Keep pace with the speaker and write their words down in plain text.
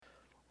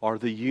Are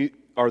the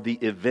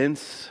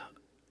events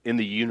in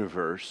the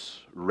universe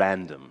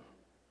random?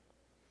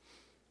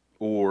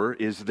 Or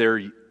is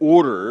there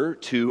order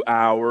to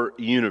our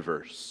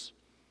universe?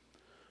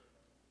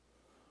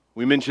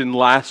 We mentioned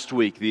last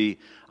week the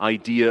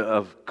idea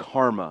of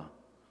karma.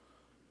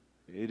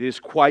 It is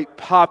quite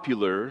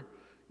popular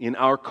in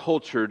our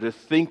culture to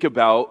think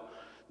about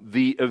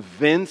the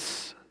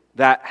events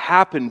that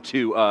happen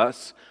to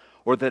us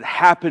or that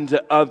happen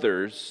to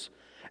others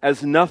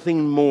as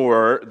nothing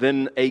more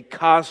than a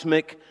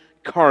cosmic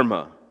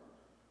karma.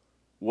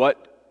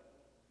 What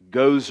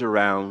goes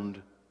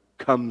around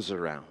comes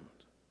around.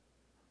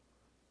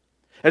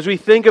 As we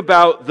think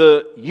about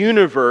the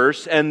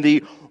universe and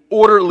the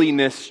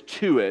orderliness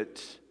to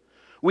it,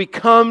 we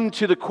come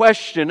to the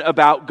question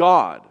about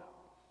God.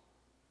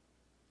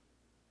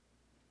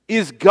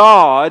 Is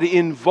God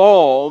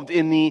involved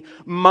in the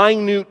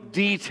minute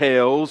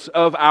details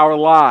of our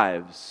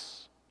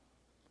lives?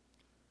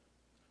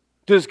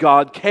 Does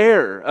God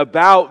care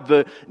about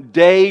the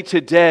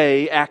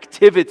day-to-day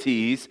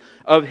activities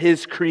of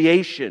His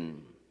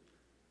creation?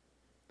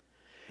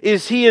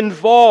 Is He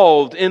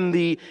involved in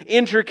the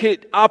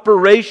intricate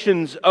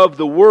operations of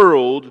the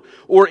world,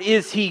 or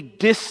is He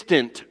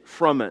distant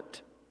from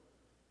it?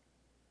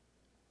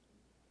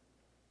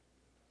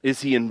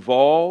 Is He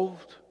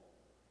involved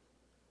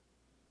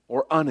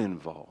or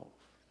uninvolved?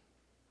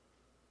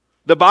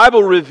 The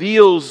Bible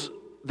reveals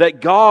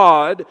that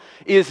God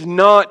is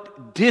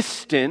not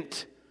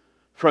distant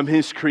from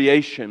His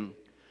creation,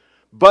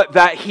 but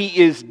that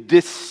He is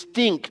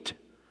distinct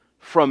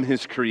from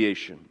His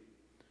creation.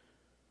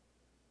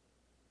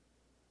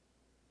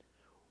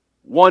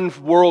 One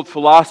world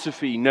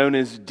philosophy known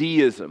as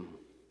deism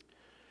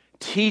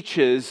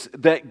teaches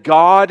that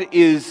God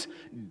is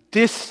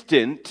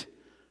distant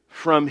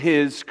from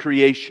His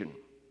creation.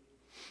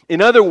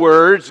 In other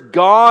words,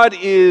 God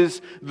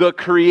is the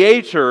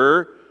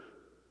creator,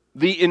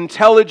 the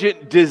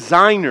intelligent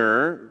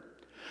designer,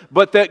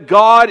 but that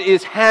God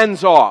is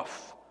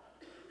hands-off.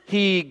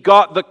 He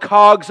got the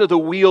cogs of the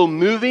wheel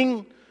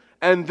moving,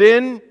 and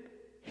then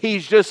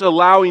He's just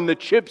allowing the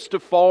chips to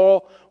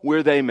fall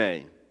where they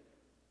may.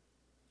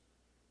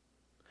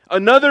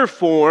 Another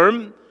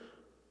form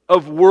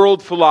of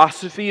world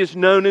philosophy is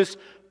known as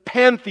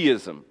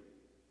pantheism.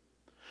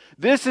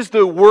 This is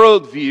the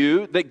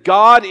worldview that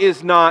God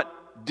is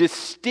not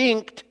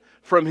distinct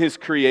from His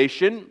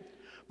creation,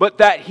 but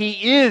that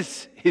He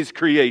is His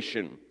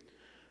creation.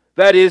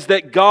 That is,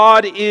 that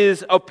God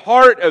is a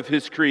part of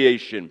His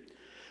creation,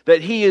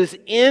 that He is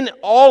in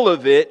all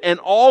of it, and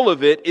all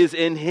of it is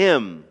in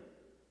Him.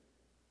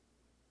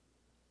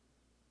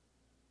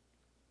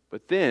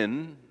 But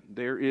then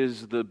there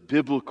is the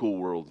biblical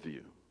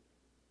worldview.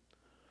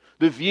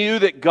 The view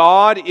that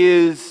God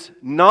is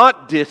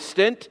not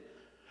distant,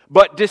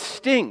 but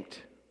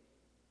distinct.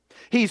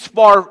 He's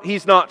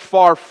not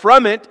far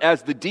from it,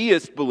 as the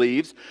deist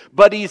believes,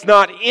 but He's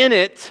not in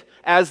it,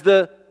 as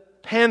the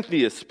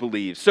pantheist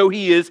believes. So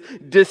He is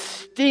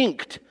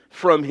distinct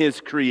from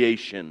His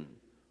creation.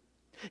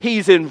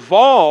 He's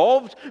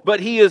involved, but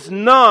He is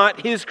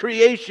not His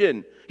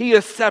creation. He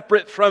is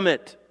separate from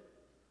it.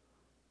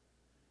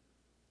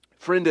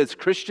 Friend, as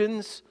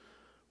Christians,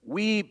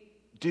 we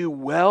do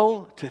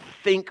well to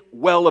think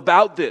well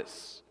about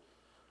this.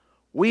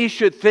 We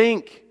should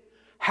think,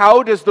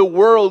 how does the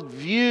world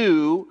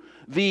view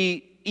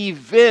the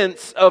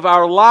events of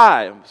our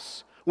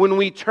lives? When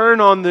we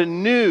turn on the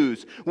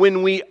news,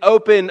 when we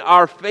open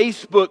our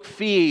Facebook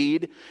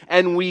feed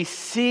and we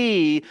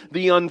see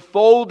the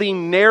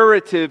unfolding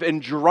narrative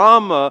and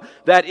drama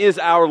that is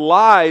our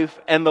life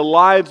and the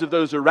lives of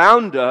those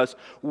around us,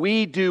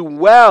 we do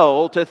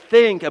well to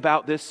think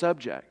about this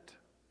subject.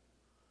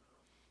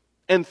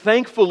 And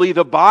thankfully,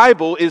 the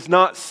Bible is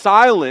not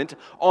silent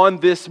on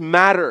this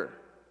matter.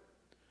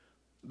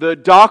 The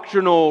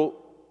doctrinal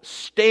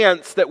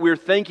stance that we're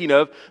thinking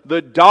of,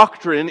 the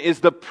doctrine is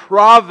the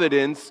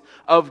providence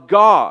of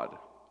God,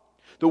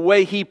 the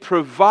way He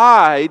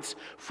provides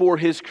for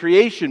His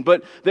creation.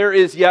 But there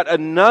is yet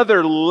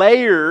another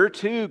layer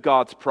to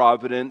God's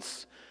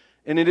providence,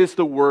 and it is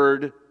the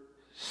word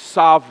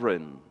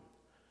sovereign.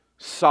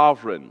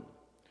 Sovereign.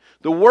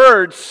 The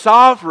word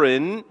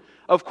sovereign,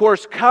 of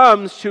course,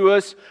 comes to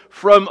us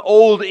from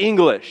Old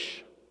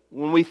English.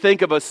 When we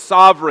think of a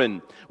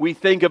sovereign, we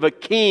think of a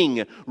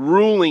king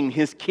ruling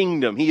his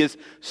kingdom. He is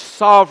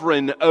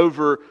sovereign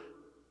over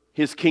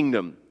his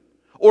kingdom.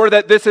 Or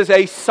that this is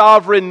a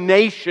sovereign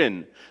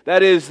nation.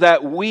 That is,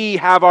 that we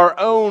have our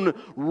own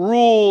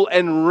rule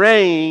and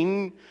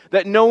reign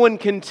that no one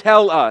can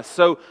tell us.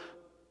 So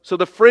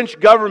the French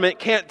government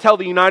can't tell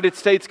the United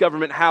States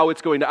government how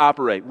it's going to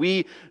operate.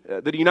 The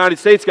United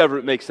States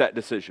government makes that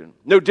decision.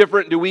 No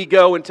different do we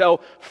go and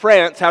tell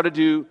France how to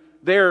do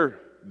their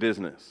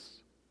business.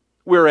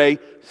 We're a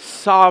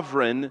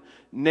sovereign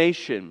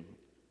nation.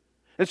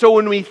 And so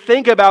when we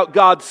think about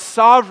God's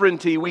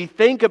sovereignty, we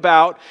think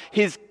about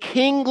His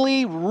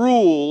kingly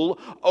rule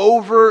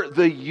over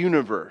the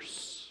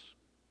universe.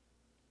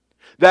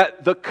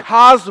 That the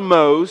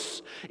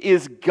cosmos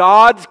is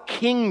God's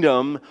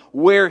kingdom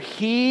where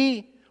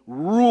He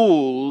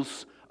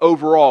rules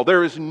over all.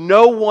 There is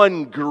no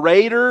one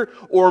greater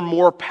or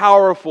more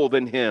powerful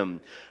than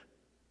Him.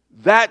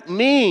 That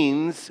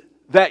means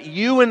that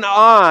you and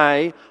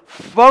I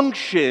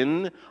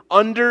function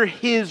under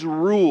His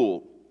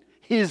rule,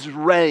 His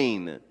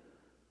reign.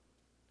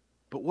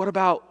 But what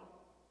about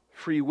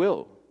free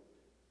will?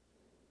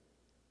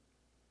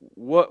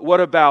 What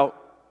about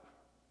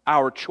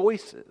our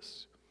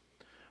choices?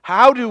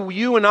 How do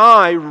you and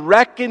I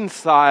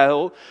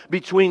reconcile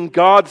between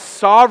God's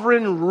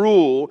sovereign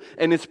rule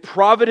and His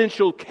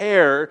providential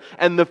care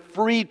and the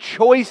free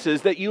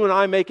choices that you and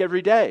I make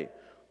every day?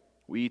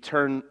 We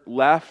turn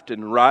left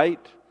and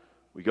right.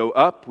 We go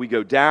up, we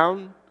go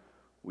down.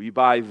 We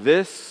buy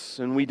this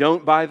and we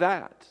don't buy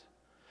that.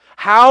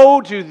 How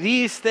do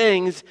these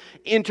things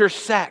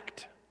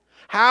intersect?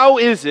 How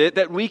is it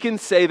that we can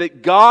say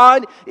that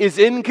God is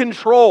in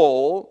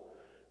control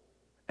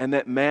and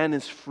that man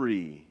is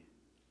free?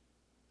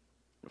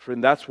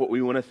 Friend, that's what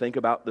we want to think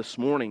about this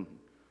morning.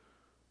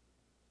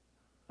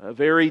 A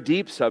very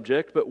deep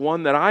subject, but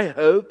one that I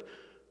hope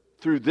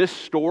through this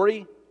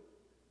story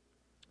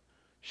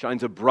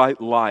shines a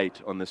bright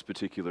light on this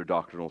particular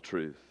doctrinal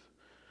truth.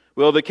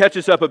 Well, to catch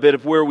us up a bit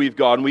of where we've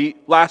gone, we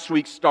last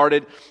week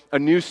started a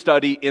new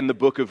study in the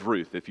book of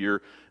Ruth. If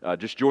you're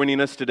just joining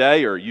us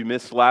today or you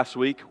missed last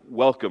week,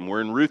 welcome.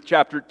 We're in Ruth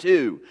chapter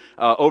 2.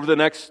 Over the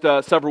next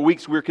several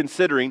weeks, we're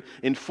considering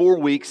in 4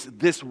 weeks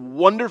this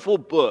wonderful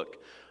book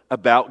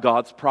about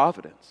God's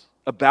providence,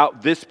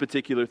 about this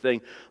particular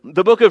thing.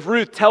 The book of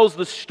Ruth tells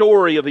the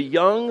story of a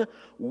young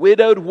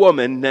widowed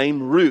woman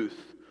named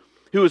Ruth,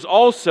 who is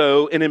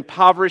also an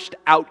impoverished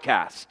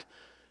outcast.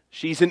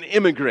 She's an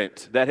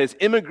immigrant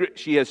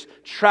she has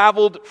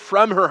traveled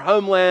from her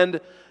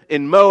homeland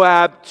in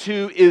Moab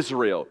to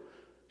Israel.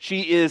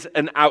 She is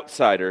an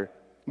outsider.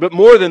 But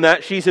more than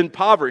that, she's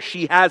impoverished.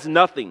 She has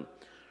nothing.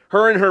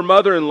 Her and her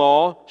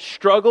mother-in-law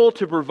struggle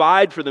to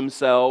provide for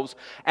themselves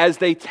as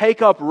they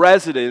take up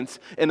residence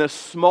in a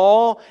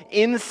small,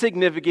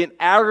 insignificant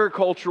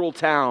agricultural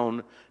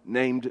town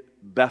named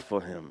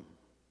Bethlehem.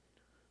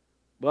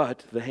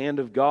 But the hand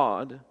of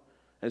God,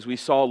 as we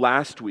saw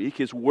last week,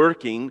 is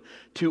working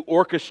to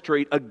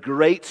orchestrate a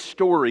great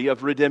story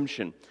of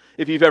redemption.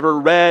 If you've ever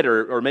read,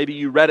 or maybe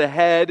you read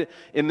ahead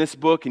in this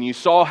book and you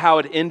saw how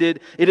it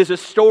ended, it is a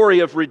story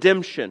of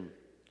redemption.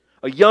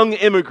 A young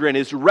immigrant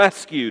is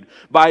rescued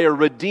by a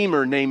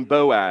redeemer named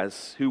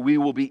Boaz, who we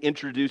will be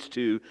introduced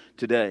to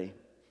today.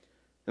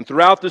 And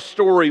throughout the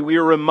story, we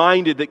are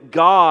reminded that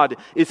God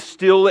is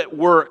still at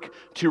work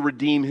to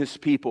redeem His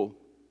people.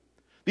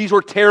 These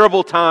were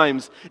terrible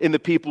times in the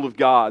people of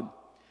God.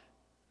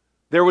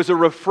 There was a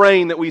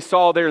refrain that we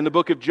saw there in the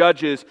book of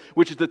Judges,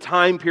 which is the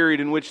time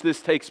period in which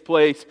this takes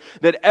place,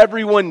 that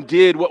everyone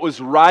did what was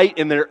right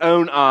in their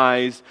own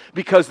eyes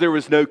because there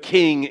was no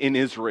king in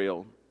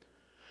Israel.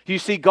 You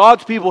see,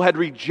 God's people had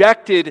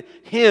rejected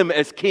Him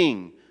as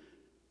king.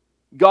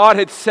 God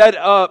had set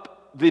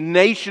up the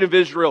nation of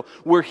Israel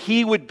where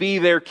He would be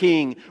their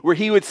king, where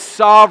He would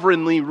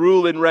sovereignly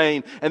rule and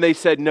reign. And they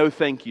said, no,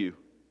 thank you.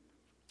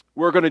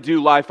 We're going to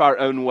do life our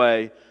own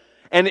way.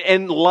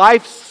 And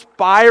life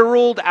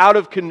spiraled out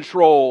of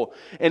control.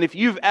 And if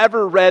you've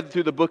ever read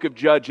through the book of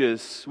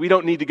Judges, we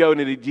don't need to go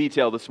into the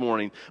detail this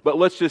morning, but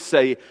let's just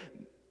say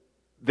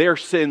their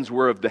sins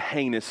were of the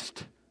heinous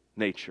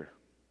nature.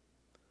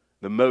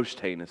 The most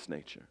heinous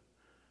nature.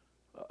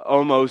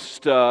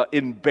 Almost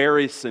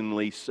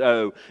embarrassingly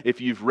so. If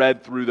you've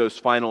read through those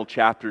final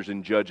chapters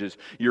in Judges,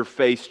 your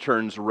face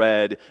turns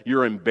red.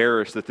 You're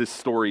embarrassed that this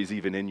story is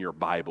even in your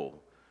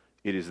Bible.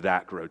 It is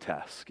that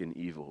grotesque and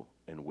evil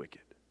and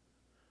wicked.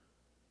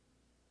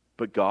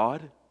 But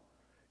God,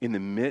 in the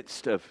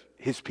midst of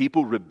His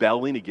people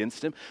rebelling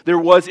against Him, there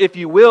was, if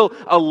you will,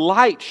 a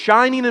light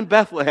shining in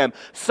Bethlehem.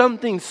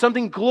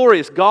 Something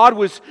glorious. God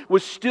was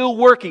still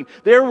working.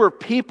 There were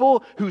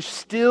people who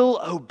still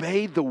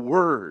obeyed the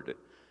Word.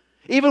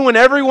 Even when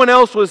everyone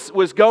else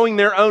was going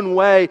their own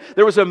way,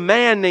 there was a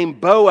man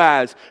named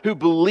Boaz who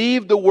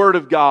believed the Word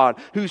of God,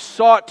 who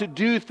sought to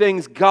do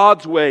things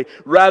God's way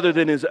rather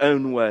than his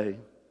own way.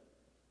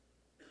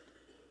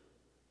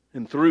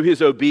 And through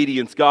his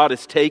obedience, God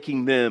is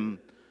taking them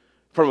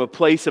from a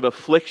place of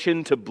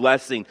affliction to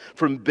blessing,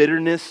 from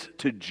bitterness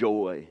to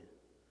joy.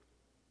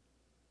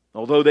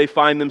 Although they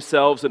find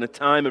themselves in a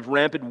time of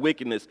rampant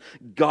wickedness,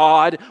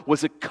 God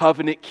was a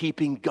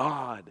covenant-keeping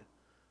God.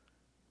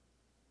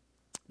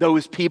 Though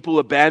His people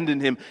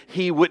abandoned Him,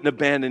 He wouldn't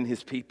abandon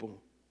His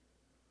people.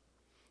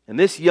 And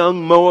this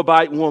young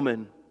Moabite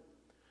woman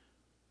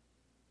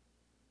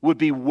would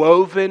be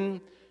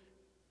woven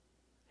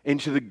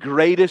into the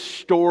greatest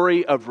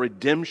story of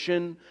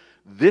redemption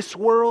this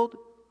world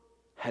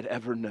had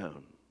ever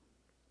known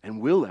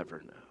and will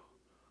ever know.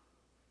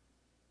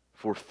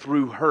 For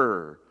through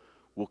her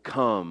will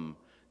come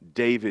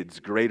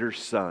David's greater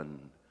son,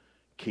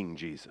 King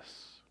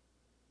Jesus.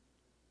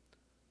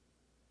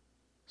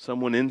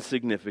 Someone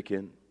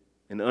insignificant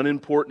and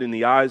unimportant in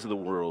the eyes of the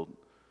world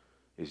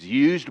is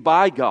used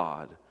by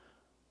God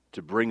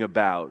to bring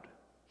about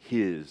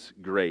His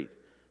great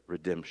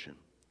redemption.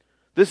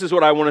 This is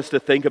what I want us to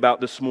think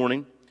about this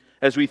morning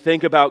as we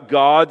think about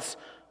God's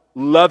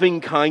loving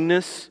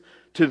kindness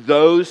to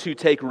those who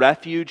take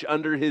refuge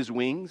under His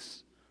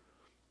wings.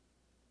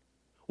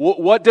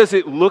 What does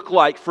it look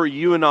like for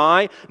you and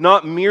I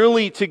not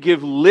merely to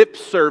give lip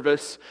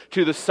service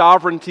to the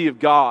sovereignty of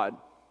God,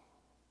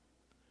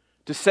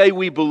 to say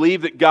we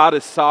believe that God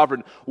is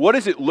sovereign? What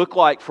does it look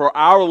like for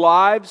our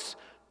lives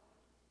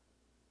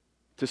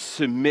to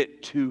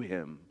submit to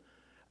Him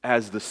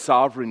as the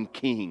sovereign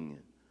King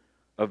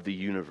of the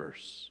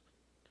universe?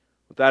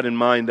 With that in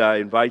mind, I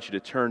invite you to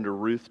turn to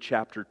Ruth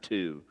chapter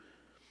 2.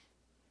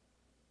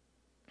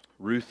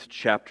 Ruth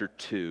chapter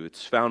 2.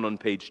 It's found on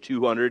page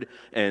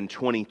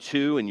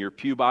 222 in your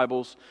pew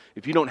Bibles.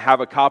 If you don't have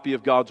a copy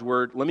of God's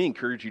Word, let me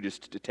encourage you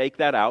just to take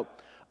that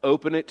out,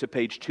 open it to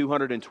page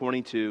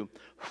 222,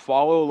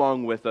 follow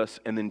along with us,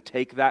 and then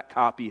take that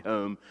copy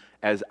home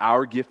as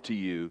our gift to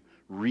you.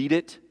 Read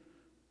it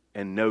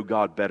and know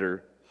God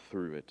better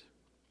through it.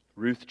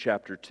 Ruth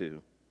chapter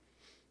 2.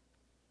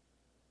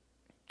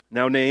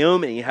 Now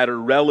Naomi had a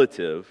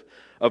relative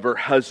of her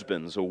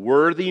husband's, a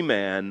worthy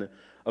man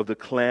of the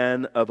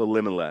clan of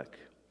Elimelech,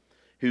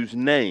 whose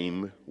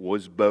name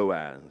was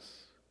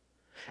Boaz.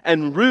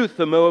 And Ruth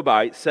the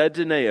Moabite said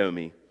to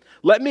Naomi,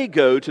 "Let me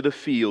go to the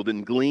field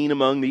and glean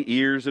among the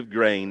ears of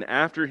grain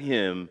after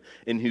him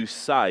in whose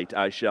sight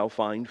I shall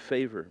find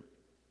favor."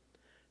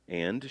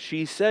 And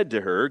she said to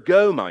her,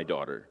 "Go, my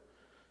daughter."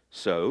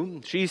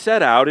 So she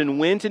set out and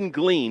went and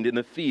gleaned in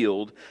the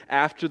field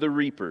after the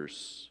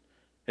reapers.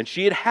 And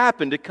she had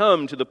happened to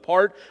come to the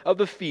part of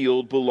the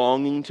field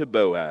belonging to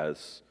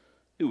Boaz,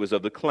 who was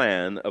of the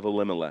clan of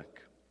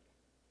Elimelech.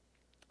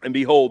 And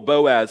behold,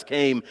 Boaz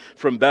came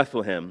from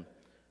Bethlehem,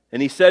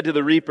 and he said to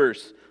the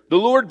reapers, "The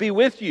Lord be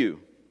with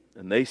you."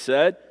 And they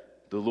said,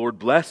 "The Lord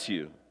bless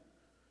you."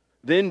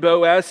 Then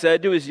Boaz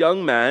said to his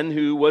young man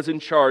who was in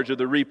charge of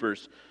the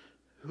reapers,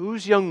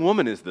 "Whose young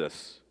woman is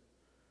this?"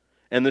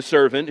 And the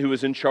servant who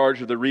was in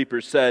charge of the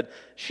reapers said,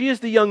 "She is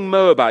the young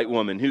Moabite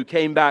woman who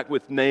came back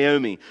with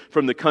Naomi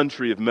from the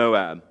country of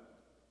Moab.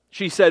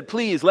 She said,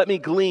 'Please let me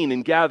glean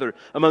and gather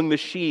among the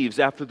sheaves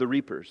after the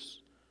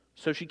reapers.'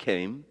 So she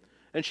came,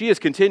 and she has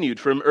continued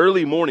from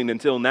early morning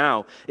until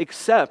now,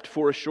 except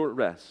for a short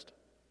rest."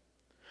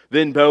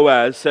 Then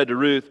Boaz said to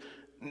Ruth,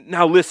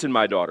 "Now listen,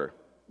 my daughter,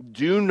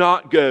 do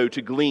not go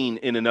to glean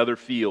in another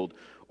field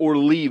or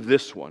leave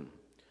this one,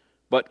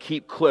 but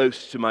keep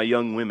close to my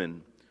young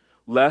women.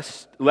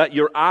 Let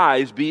your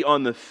eyes be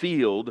on the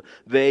field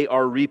they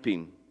are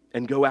reaping,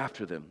 and go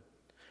after them.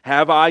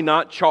 Have I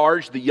not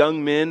charged the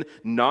young men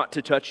not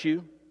to touch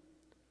you?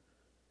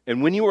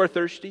 And when you are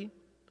thirsty,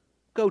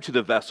 go to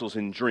the vessels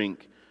and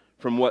drink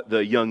from what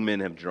the young men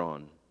have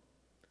drawn."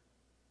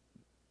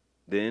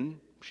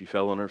 Then she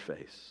fell on her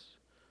face,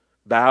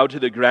 bowed to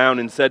the ground,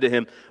 and said to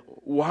him,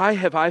 "Why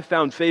have I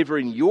found favor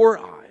in your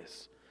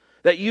eyes,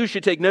 that you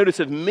should take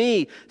notice of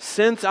me,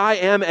 since I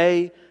am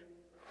a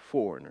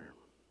foreigner?"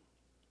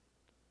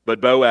 But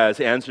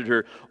Boaz answered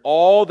her,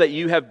 "All that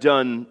you have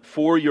done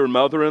for your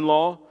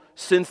mother-in-law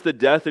since the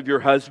death of your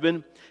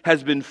husband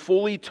has been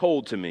fully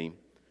told to me,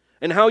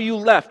 and how you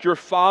left your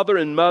father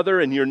and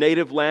mother and your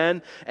native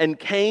land and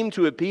came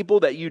to a people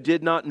that you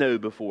did not know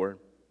before.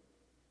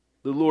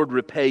 The Lord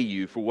repay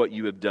you for what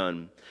you have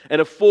done, and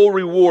a full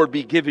reward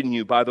be given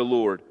you by the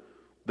Lord,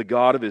 the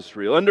God of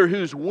Israel, under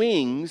whose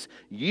wings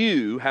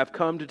you have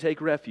come to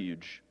take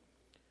refuge."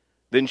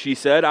 Then she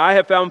said, "I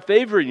have found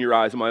favor in your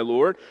eyes, my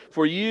Lord,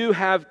 for you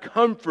have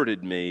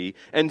comforted me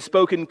and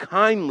spoken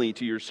kindly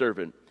to your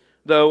servant,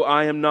 though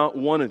I am not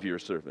one of your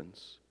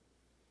servants."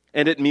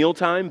 And at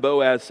mealtime,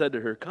 Boaz said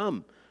to her,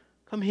 Come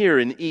here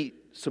and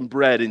eat some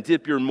bread and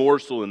dip your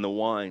morsel in the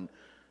wine."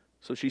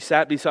 So she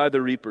sat beside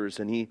the reapers,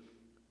 and he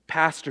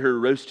passed her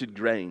roasted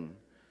grain,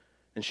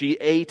 and she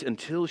ate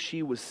until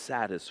she was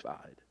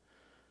satisfied,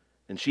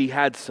 and she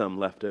had some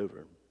left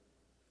over.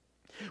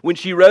 When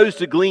she rose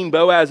to glean,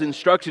 Boaz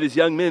instructed his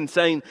young men,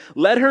 saying,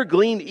 "Let her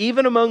glean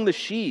even among the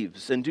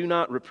sheaves, and do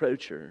not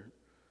reproach her.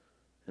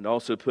 And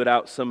also put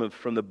out some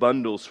from the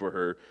bundles for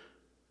her,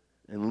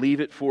 and leave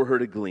it for her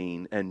to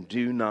glean, and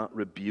do not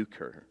rebuke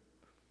her."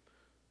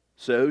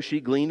 So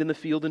she gleaned in the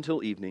field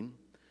until evening.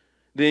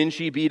 Then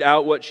she beat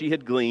out what she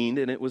had gleaned,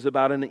 and it was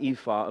about an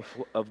ephah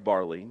of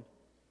barley.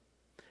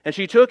 And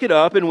she took it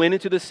up and went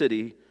into the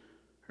city.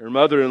 Her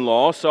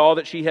mother-in-law saw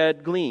that she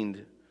had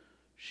gleaned.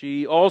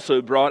 She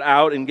also brought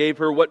out and gave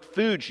her what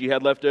food she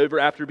had left over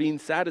after being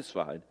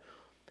satisfied.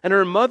 And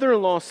her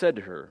mother-in-law said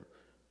to her,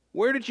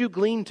 "Where did you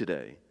glean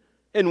today?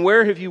 And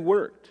where have you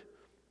worked?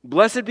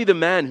 Blessed be the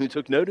man who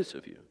took notice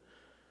of you."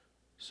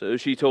 So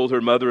she told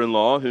her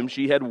mother-in-law whom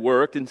she had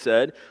worked and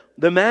said,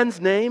 "The man's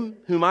name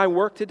whom I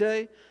worked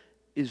today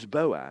is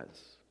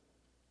Boaz."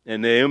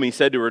 And Naomi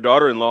said to her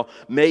daughter-in-law,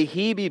 "May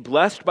he be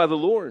blessed by the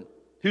Lord,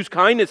 whose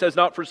kindness has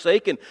not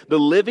forsaken the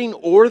living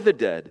or the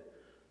dead."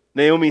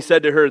 Naomi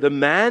said to her, "The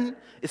man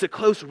is a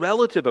close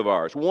relative of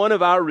ours, one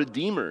of our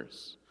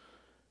redeemers."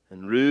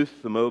 And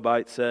Ruth the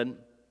Moabite said,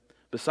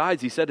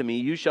 "Besides, he said to me,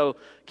 'You shall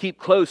keep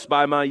close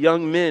by my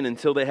young men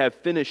until they have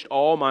finished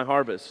all my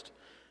harvest.'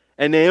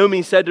 And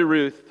Naomi said to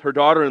Ruth, her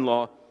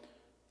daughter-in-law,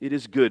 "It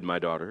is good, my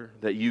daughter,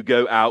 that you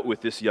go out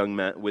with this young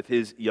man, with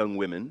his young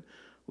women,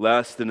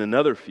 lest in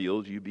another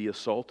field you be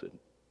assaulted."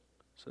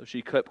 So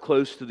she kept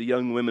close to the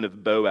young women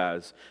of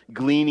Boaz,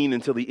 gleaning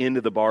until the end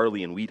of the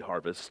barley and wheat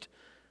harvest,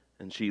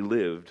 and she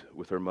lived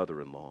with her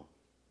mother-in-law.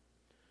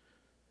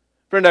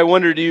 Friend, I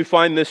wonder, do you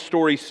find this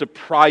story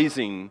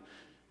surprising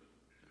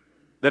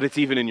that it's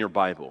even in your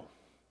Bible?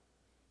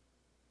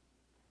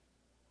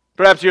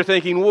 Perhaps you're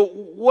thinking, well,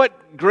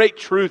 what great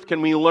truth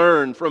can we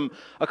learn from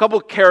a couple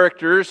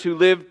characters who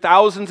lived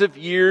thousands of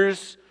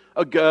years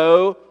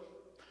ago,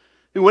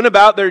 who went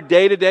about their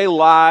day-to-day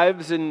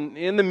lives and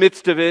in the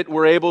midst of it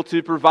were able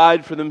to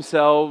provide for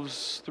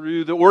themselves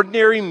through the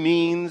ordinary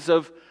means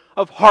of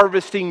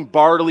harvesting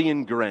barley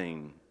and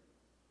grain,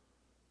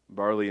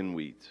 barley and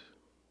wheat.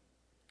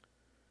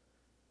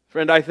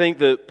 Friend, I think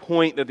the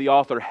point that the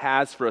author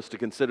has for us to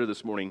consider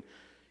this morning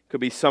could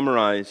be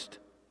summarized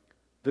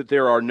that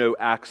there are no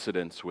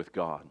accidents with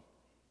God.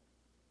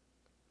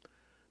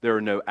 There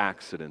are no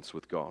accidents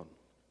with God.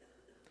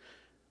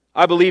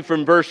 I believe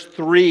from verse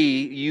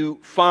 3 you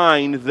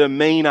find the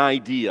main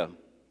idea.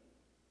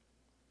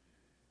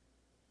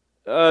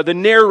 The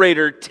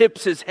narrator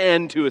tips his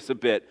hand to us a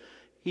bit.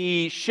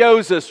 He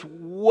shows us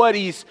what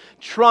he's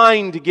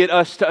trying to get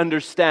us to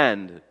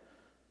understand.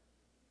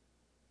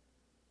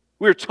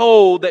 We're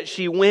told that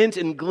she went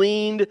and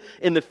gleaned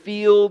in the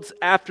fields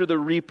after the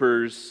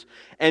reapers,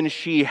 and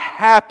she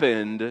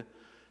happened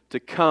to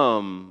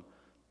come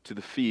to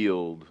the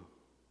field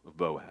of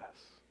Boaz.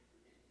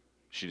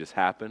 She just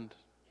happened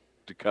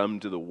to come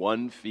to the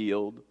one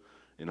field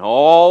in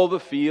all the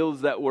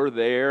fields that were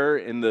there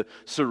in the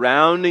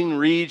surrounding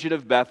region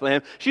of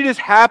Bethlehem. She just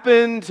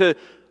happened to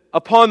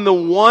upon the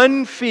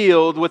one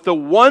field with the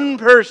one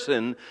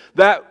person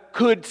that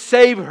could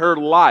save her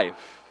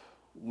life,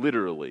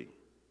 literally.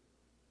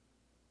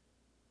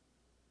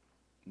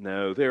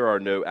 No, there are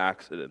no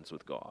accidents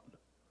with God.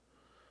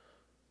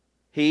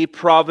 He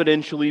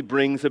providentially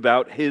brings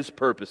about His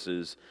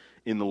purposes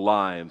in the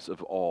lives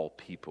of all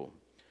people.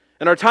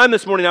 In our time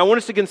this morning, I want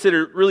us to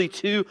consider really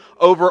two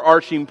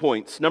overarching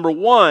points. Number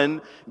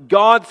one,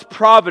 God's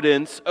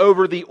providence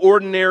over the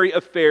ordinary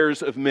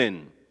affairs of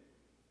men.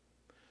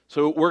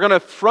 So we're going to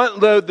front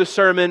load the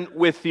sermon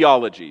with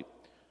theology.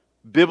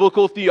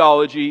 Biblical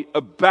theology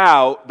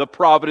about the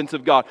providence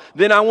of God.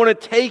 Then I want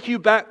to take you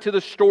back to the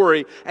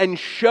story and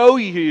show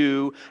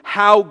you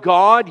how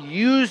God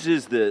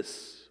uses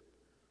this,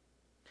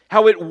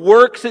 how it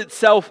works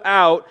itself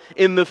out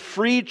in the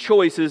free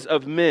choices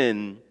of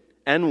men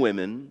and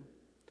women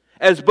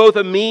as both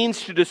a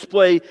means to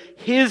display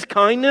His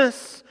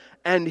kindness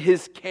and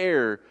His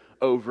care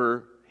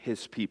over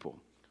His people.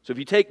 So if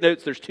you take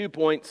notes, there's 2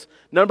 points.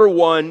 Number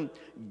one,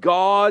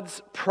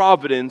 God's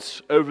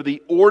providence over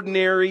the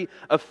ordinary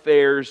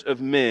affairs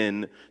of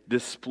men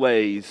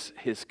displays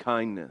His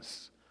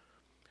kindness.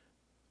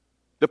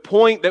 The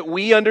point that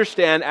we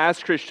understand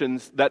as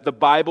Christians that the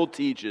Bible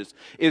teaches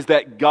is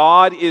that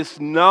God is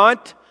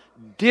not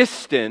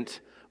distant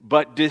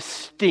but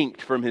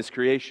distinct from His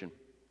creation.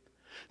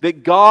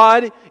 That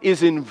God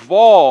is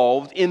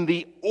involved in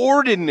the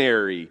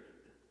ordinary,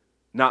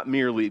 not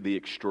merely the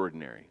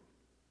extraordinary.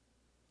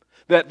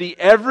 That the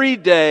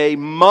everyday,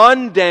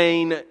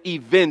 mundane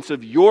events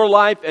of your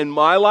life and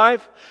my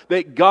life,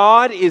 that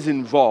God is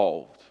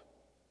involved.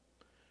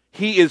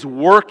 He is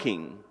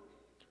working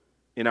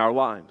in our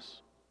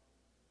lives.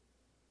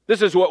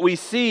 This is what we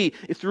see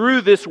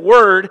through this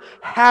word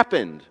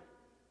happened.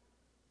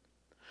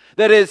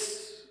 That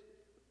as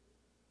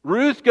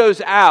Ruth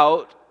goes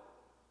out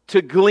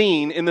to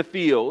glean in the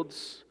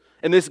fields,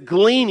 and this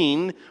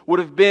gleaning would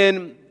have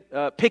been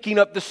picking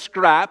up the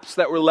scraps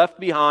that were left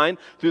behind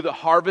through the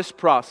harvest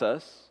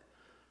process,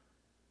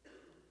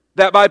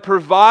 that by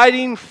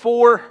providing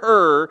for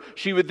her,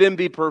 she would then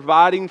be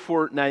providing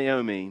for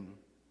Naomi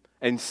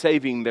and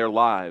saving their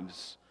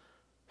lives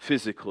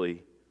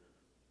physically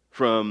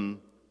from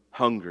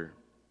hunger.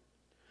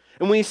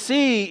 And we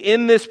see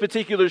in this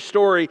particular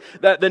story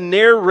that the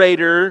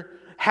narrator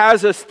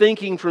has us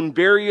thinking from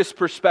various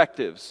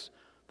perspectives.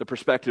 The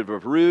perspective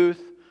of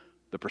Ruth,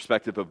 the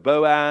perspective of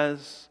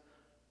Boaz,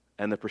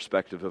 and the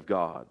perspective of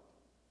God.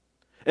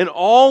 And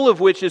all of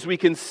which, as we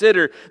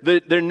consider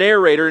the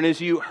narrator, and as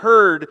you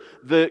heard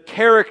the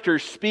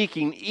characters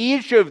speaking,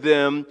 each of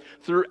them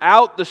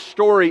throughout the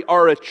story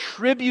are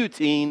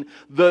attributing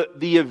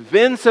the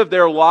events of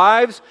their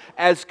lives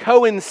as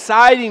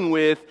coinciding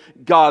with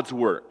God's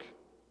work.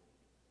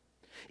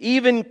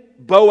 Even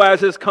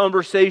Boaz's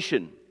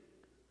conversation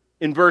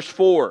in verse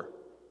 4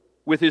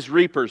 with his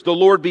reapers, "The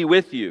Lord be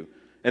with you."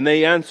 And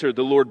they answered,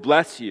 "The Lord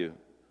bless you."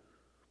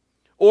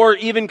 Or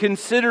even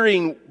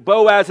considering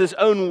Boaz's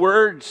own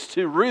words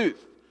to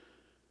Ruth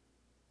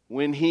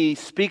when he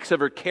speaks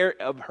of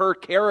her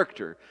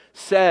character,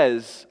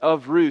 says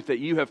of Ruth that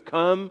you have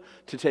come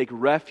to take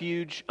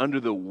refuge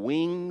under the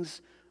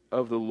wings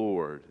of the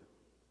Lord.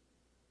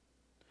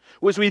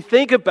 As we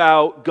think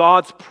about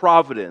God's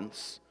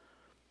providence,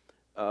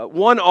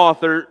 one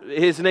author,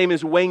 his name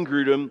is Wayne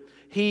Grudem,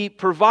 he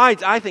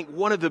provides, I think,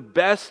 one of the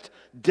best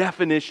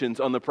definitions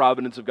on the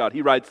providence of God.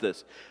 He writes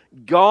this: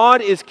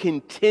 God is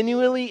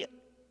continually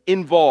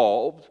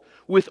involved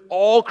with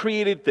all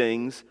created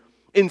things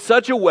in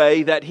such a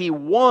way that He,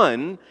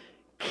 one,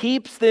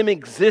 keeps them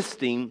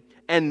existing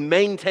and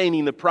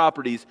maintaining the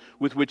properties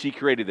with which He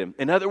created them.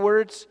 In other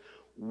words,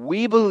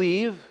 we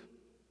believe,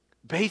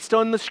 based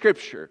on the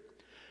Scripture,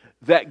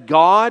 that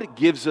God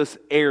gives us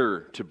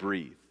air to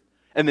breathe,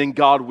 and then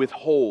God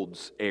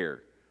withholds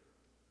air.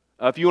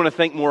 If you want to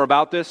think more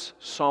about this,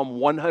 Psalm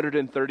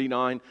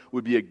 139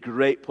 would be a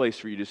great place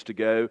for you just to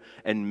go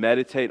and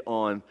meditate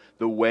on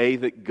the way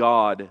that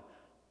God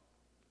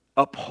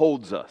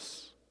upholds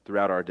us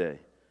throughout our day.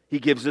 He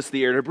gives us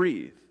the air to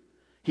breathe.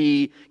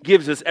 He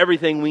gives us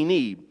everything we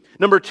need.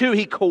 Number two,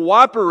 He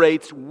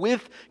cooperates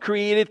with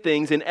created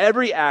things in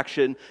every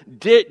action,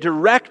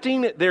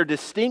 directing their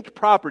distinct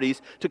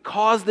properties to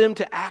cause them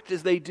to act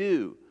as they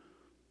do.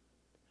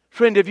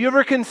 Friend, have you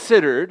ever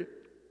considered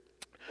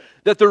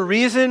that the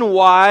reason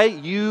why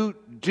you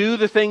do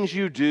the things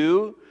you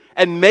do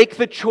and make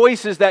the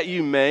choices that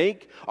you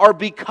make are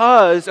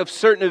because of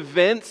certain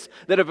events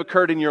that have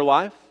occurred in your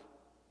life?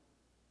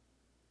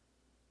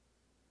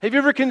 Have you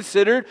ever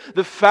considered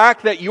the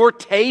fact that your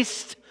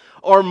tastes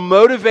are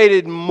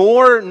motivated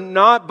more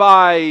not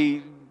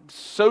by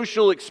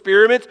social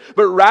experiments,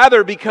 but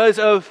rather because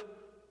of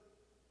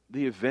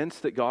the events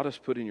that God has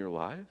put in your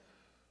life?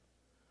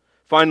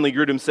 Finally,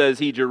 Grudem says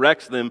He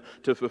directs them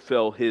to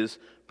fulfill His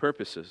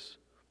purposes.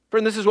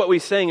 Friend, this is what we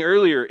sang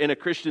earlier in a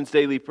Christian's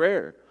daily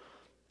prayer.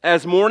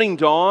 As morning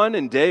dawn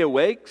and day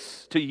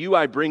awakes, to You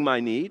I bring my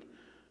need.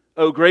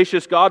 O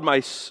gracious God,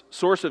 my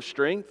source of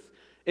strength,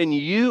 in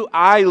You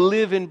I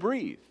live and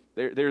breathe.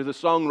 There the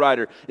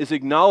songwriter is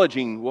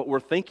acknowledging what we're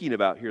thinking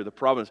about here, the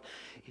providence.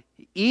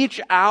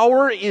 Each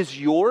hour is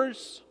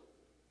Yours,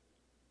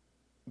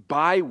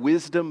 by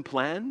wisdom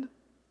planned,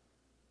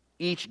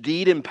 each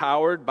deed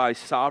empowered by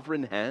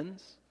sovereign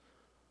hands.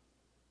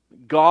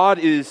 God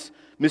is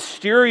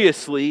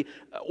mysteriously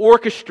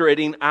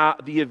orchestrating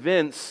the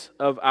events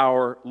of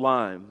our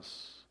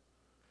lives.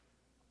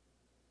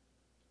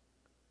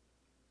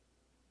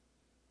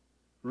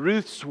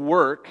 Ruth's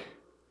work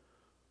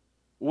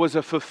was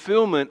a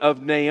fulfillment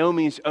of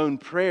Naomi's own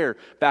prayer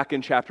back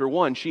in chapter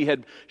 1. She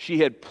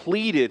had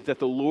pleaded that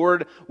the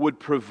Lord would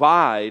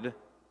provide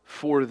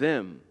for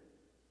them.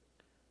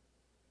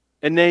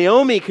 And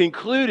Naomi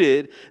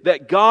concluded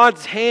that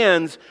God's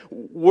hands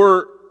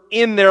were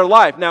in their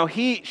life. Now,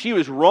 she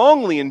was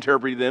wrongly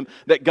interpreting them,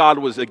 that God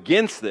was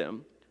against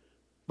them.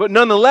 But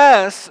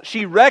nonetheless,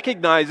 she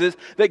recognizes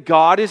that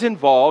God is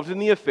involved in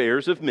the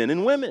affairs of men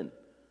and women.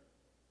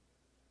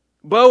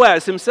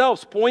 Boaz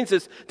himself points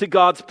us to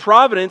God's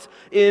providence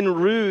in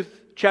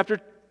Ruth chapter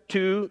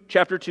 2,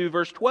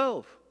 verse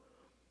 12.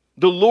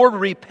 The Lord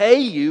repay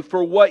you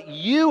for what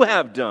you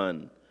have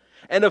done,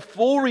 and a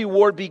full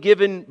reward be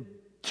given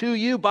to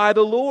you by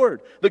the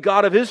Lord, the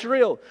God of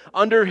Israel,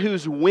 under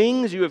whose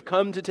wings you have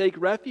come to take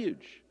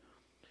refuge.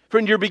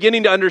 Friend, you're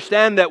beginning to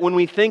understand that when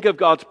we think of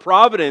God's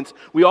providence,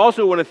 we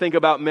also want to think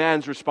about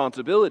man's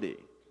responsibility.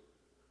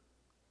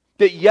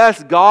 That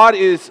yes, God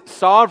is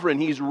sovereign,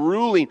 He's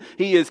ruling,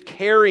 He is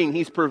caring,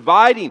 He's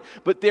providing,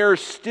 but there are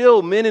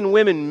still men and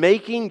women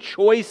making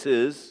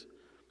choices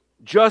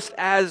just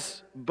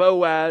as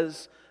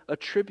Boaz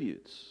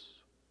attributes.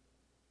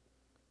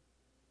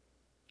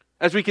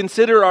 As we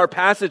consider our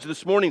passage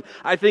this morning,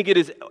 I think it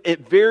is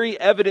very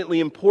evidently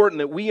important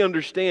that we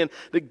understand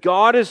that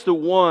God is the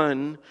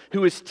one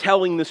who is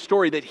telling the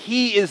story, that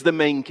He is the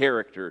main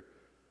character,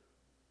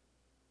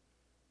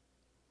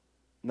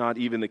 not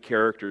even the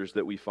characters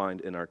that we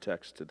find in our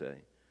text today.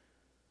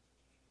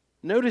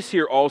 Notice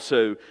here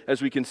also,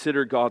 as we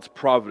consider God's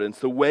providence,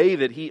 the way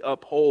that He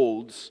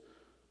upholds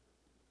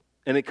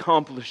and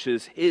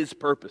accomplishes His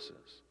purposes.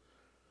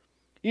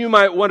 You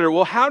might wonder,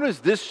 well, how does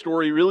this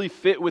story really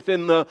fit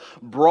within the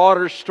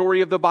broader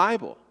story of the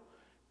Bible?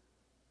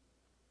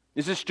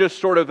 Is this just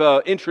sort of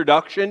an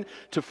introduction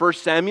to 1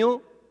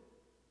 Samuel?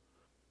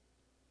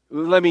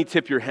 Let me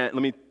tip your hand.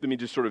 Let me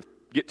just sort of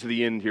get to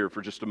the end here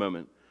for just a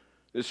moment.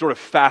 Just sort of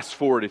fast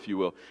forward, if you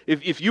will.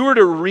 If you were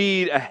to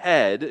read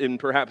ahead, and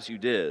perhaps you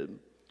did,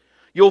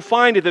 you'll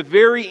find at the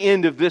very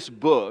end of this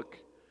book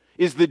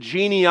is the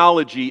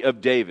genealogy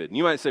of David. And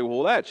you might say,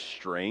 well, that's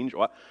strange.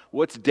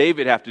 What's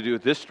David have to do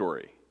with this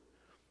story?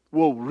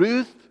 Well,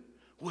 Ruth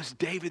was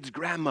David's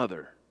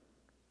grandmother.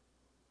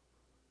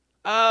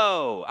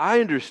 Oh, I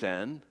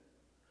understand.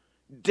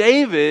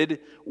 David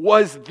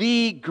was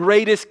the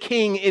greatest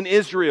king in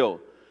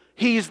Israel.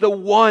 He's the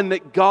one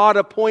that God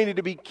appointed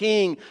to be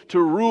king, to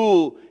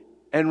rule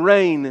and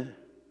reign.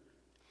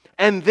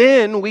 And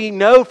then we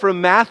know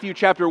from Matthew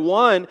chapter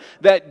 1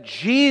 that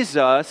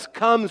Jesus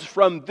comes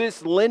from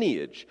this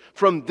lineage,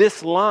 from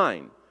this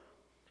line.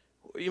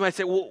 You might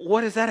say, well,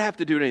 what does that have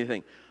to do with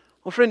anything?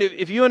 Well, friend,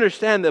 if you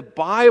understand, the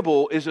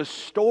Bible is a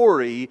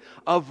story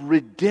of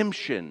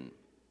redemption.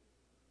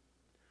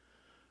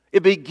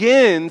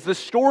 The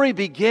story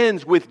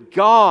begins with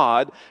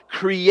God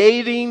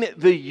creating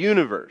the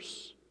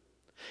universe.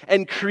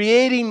 and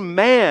creating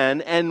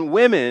man and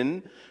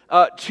women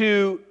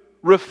to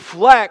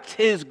reflect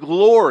His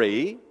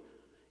glory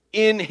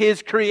in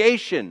His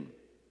creation.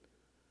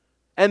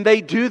 And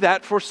they do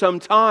that for some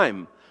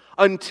time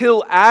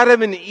until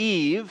Adam and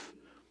Eve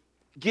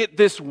get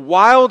this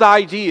wild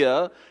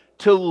idea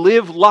to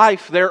live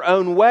life their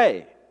own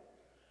way.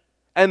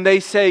 And they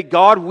say,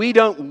 God, we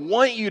don't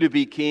want you to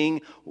be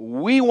king.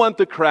 We want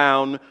the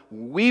crown.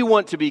 We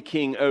want to be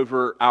king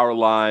over our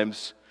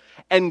lives.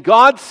 And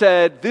God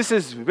said, this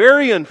is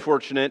very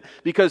unfortunate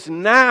because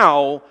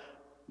now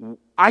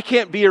I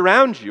can't be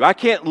around you. I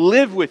can't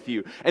live with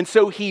you. And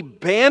so He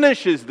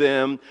banishes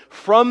them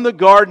from the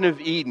Garden of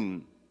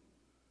Eden,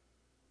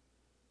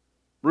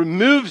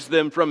 removes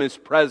them from His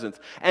presence,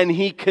 and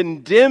He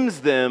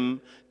condemns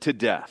them to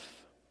death.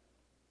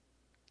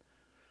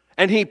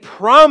 And He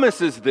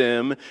promises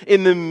them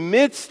in the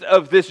midst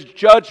of this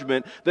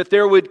judgment that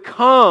there would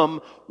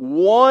come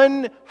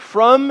one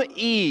from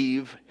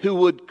Eve who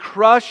would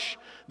crush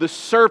the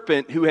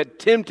serpent who had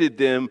tempted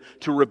them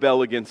to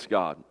rebel against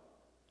God.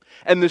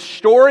 And the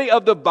story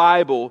of the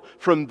Bible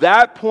from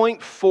that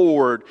point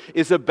forward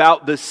is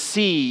about the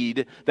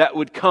seed that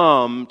would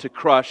come to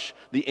crush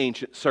the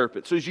ancient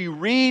serpent. So as you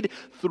read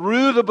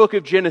through the book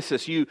of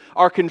Genesis, you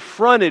are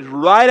confronted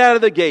right out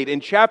of the gate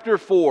in chapter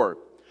 4,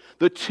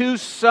 the two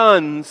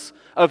sons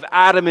of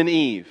Adam and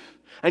Eve.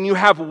 And you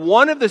have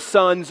one of the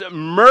sons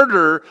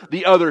murder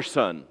the other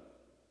son.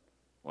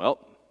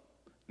 Well,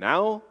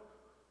 now,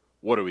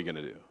 what are we going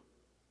to do?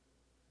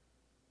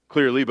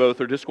 Clearly,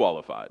 both are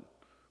disqualified.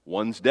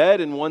 One's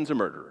dead and one's a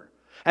murderer.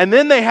 And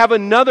then they have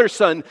another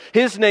son.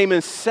 His name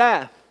is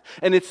Seth.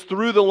 And it's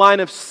through the line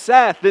of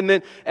Seth. And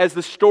then as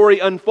the story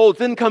unfolds,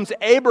 then comes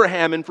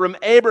Abraham. And from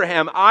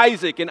Abraham,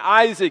 Isaac. And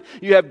Isaac,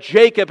 you have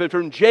Jacob. And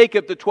from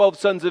Jacob, the 12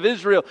 sons of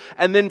Israel.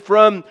 And then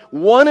from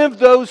one of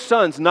those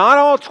sons, not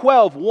all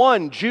 12,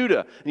 one,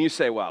 Judah. And you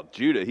say, well,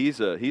 Judah, he's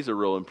a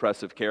real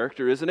impressive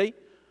character, isn't he?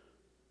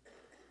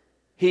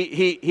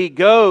 He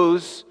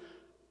goes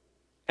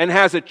and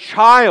has a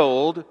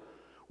child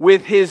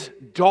with his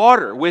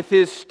daughter, with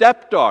his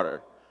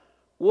stepdaughter.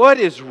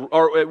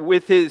 Or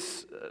with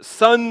his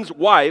son's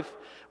wife,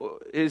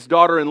 his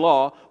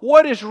daughter-in-law.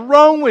 What is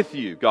wrong with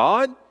you,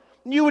 God?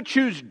 You would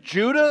choose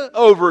Judah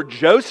over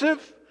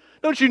Joseph?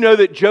 Don't you know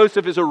that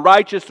Joseph is a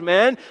righteous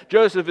man?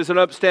 Joseph is an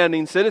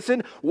upstanding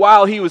citizen.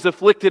 While he was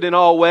afflicted in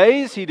all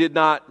ways, he did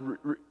not...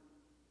 No.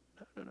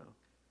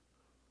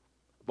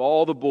 Of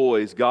all the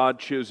boys, God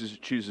chooses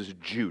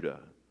Judah.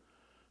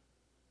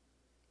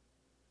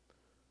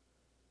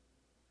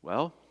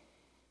 Well,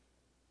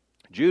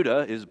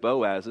 Judah is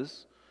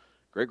Boaz's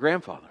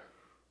great-grandfather.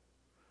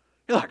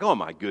 You're like, oh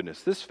my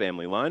goodness, this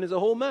family line is a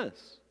whole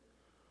mess.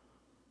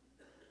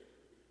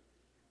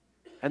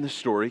 And the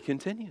story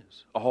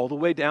continues all the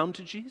way down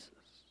to Jesus.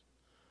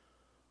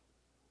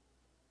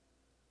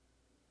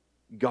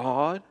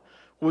 God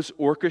was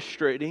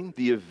orchestrating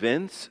the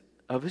events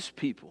of His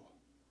people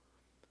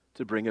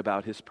to bring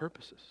about His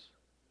purposes.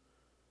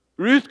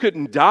 Ruth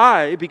couldn't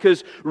die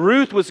because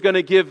Ruth was going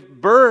to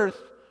give birth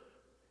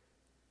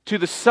to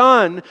the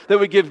son that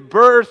would give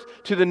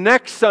birth to the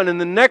next son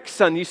and the next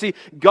son. You see,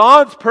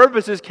 God's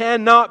purposes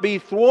cannot be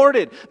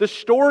thwarted. The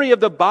story of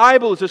the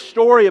Bible is a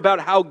story about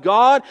how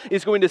God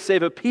is going to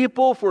save a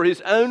people for His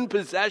own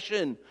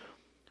possession.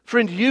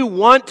 Friend, you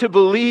want to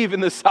believe in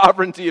the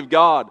sovereignty of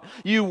God.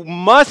 You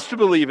must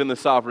believe in the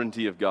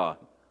sovereignty of God.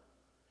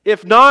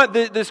 If not,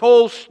 this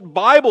whole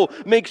Bible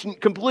makes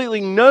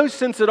completely no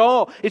sense at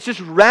all. It's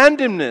just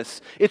randomness.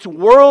 It's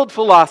world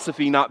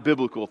philosophy, not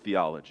biblical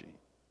theology.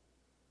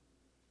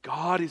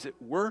 God is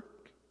at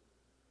work.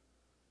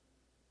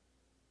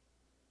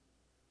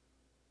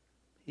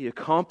 He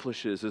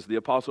accomplishes, as the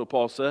Apostle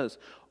Paul says,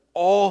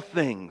 all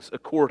things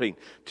according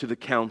to the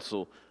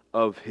counsel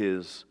of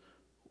His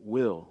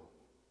will.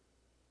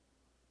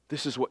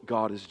 This is what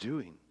God is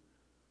doing.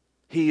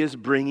 He is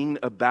bringing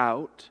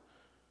about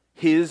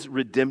His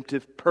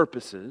redemptive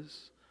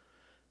purposes,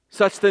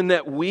 such then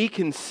that we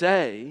can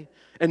say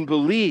and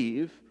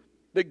believe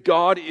that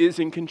God is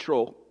in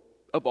control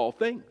of all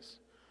things.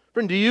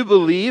 Friend, do you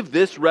believe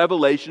this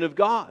revelation of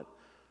God?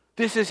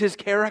 This is His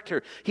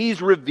character. He's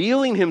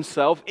revealing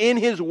Himself in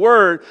His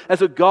Word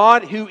as a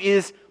God who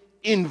is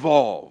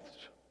involved.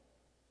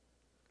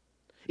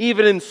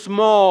 Even in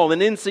small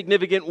and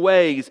insignificant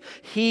ways,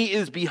 He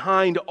is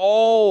behind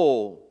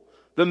all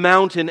the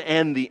mountain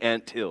and the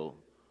anthill.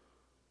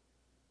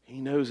 He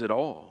knows it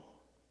all.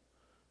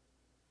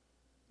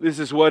 This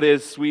is what,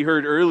 as we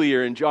heard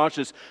earlier in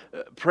Josh's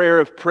prayer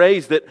of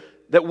praise,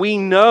 that we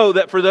know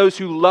that for those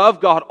who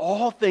love God,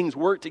 all things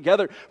work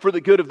together for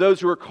the good of those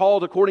who are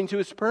called according to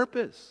His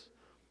purpose.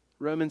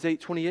 Romans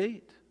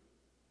 8:28.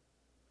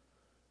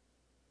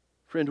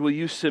 Friend, will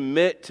you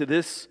submit to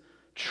this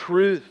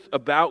truth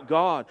about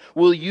God?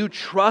 Will you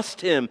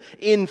trust Him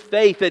in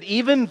faith that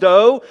even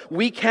though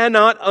we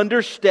cannot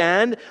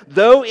understand,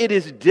 though it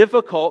is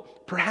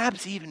difficult,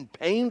 perhaps even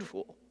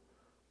painful,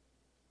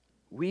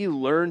 we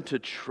learn to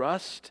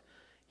trust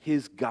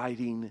His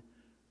guiding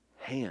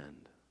hand?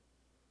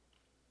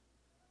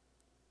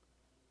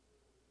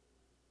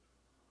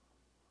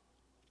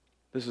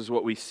 This is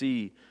what we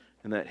see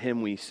in that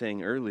hymn we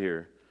sang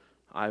earlier,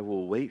 I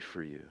will wait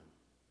for you.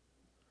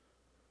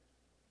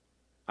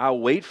 I'll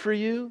wait for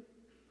you.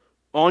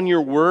 On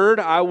your word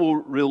I will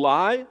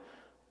rely.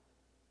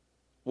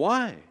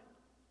 Why?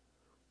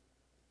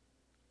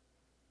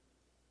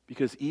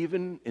 Because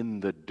even in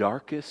the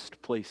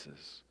darkest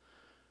places,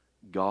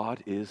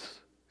 God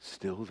is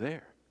still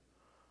there.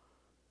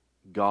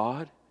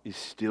 God is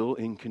still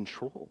in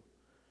control.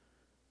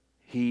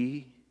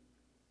 He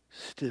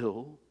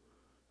still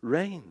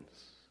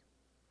reigns.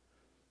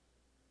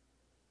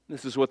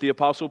 This is what the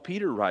Apostle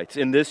Peter writes.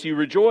 In this you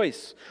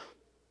rejoice.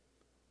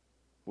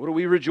 What are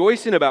we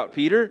rejoicing about,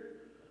 Peter?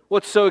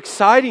 What's so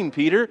exciting,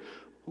 Peter?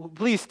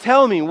 Please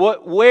tell me,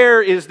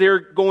 where is there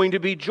going to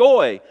be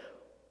joy?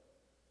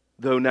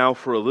 Though now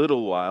for a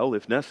little while,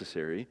 if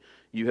necessary,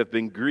 you have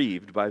been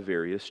grieved by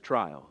various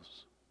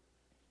trials.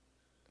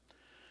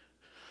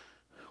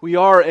 We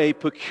are a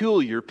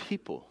peculiar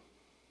people.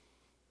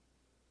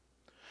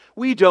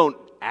 We don't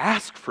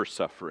ask for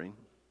suffering,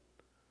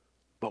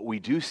 but we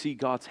do see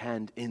God's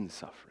hand in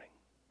suffering.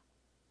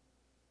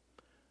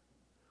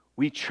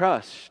 We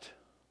trust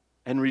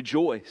and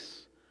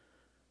rejoice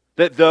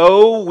that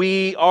though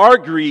we are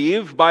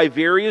grieved by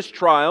various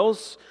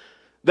trials,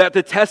 that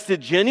the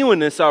tested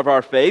genuineness of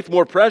our faith,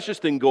 more precious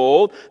than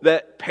gold,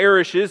 that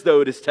perishes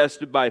though it is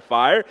tested by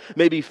fire,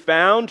 may be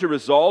found to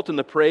result in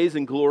the praise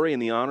and glory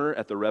and the honor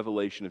at the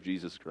revelation of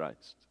Jesus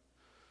Christ.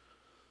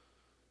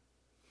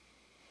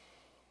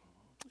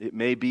 It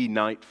may be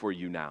night for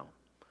you now,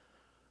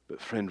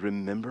 but friend,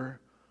 remember,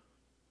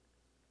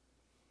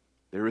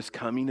 there is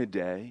coming a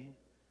day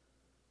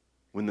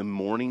when the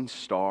morning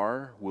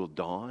star will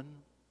dawn,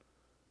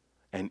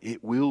 and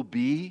it will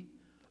be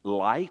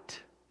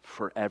light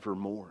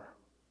forevermore.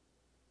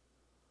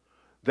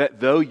 That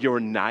though your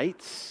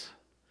nights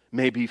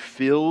may be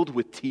filled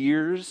with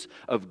tears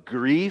of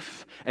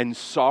grief and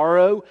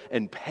sorrow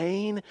and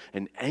pain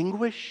and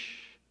anguish,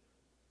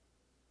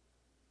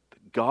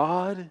 that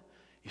God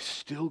is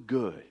still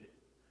good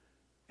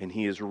and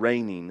He is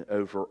reigning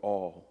over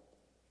all.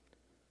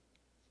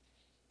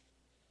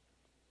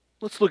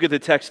 Let's look at the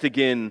text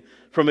again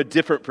from a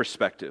different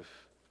perspective,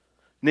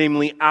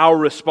 namely our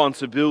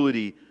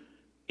responsibility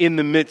in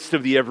the midst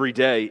of the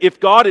everyday. If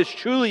God is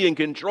truly in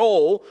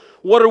control,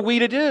 what are we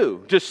to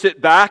do? Just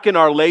sit back in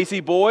our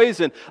lazy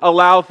boys and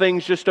allow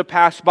things just to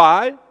pass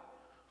by?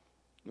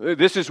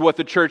 This is what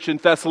the church in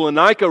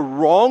Thessalonica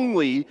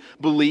wrongly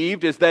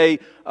believed as they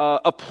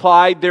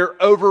applied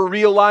their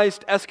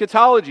over-realized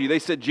eschatology. They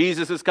said,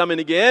 Jesus is coming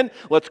again.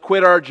 Let's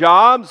quit our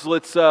jobs.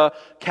 Let's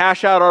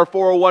cash out our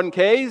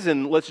 401ks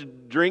and let's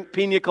drink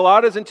pina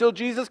coladas until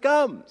Jesus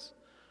comes.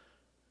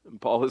 And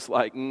Paul is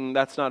like,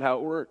 that's not how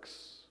it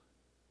works.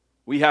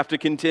 We have to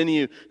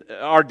continue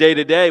our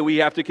day-to-day. We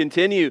have to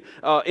continue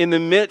in the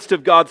midst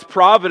of God's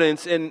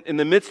providence and in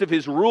the midst of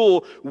His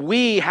rule.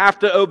 We have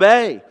to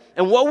obey.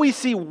 And what we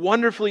see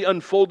wonderfully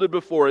unfolded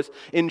before us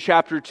in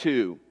chapter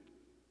 2.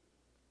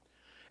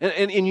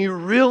 And you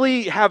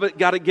really have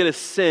got to get a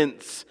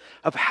sense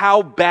of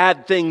how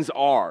bad things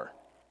are.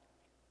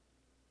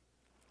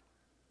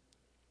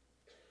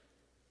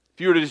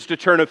 If you were just to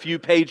turn a few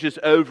pages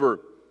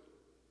over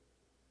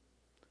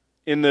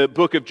in the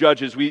book of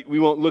Judges, we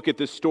won't look at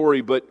this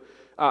story, but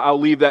I'll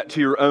leave that to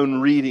your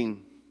own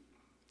reading.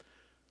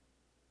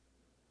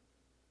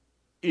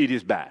 It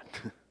is bad.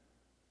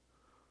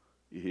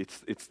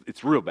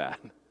 It's real bad.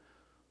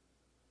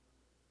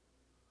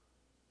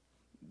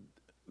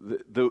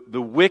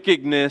 The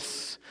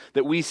wickedness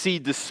that we see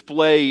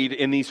displayed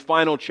in these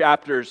final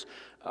chapters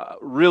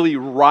really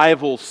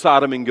rivals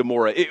Sodom and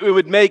Gomorrah. It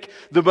would make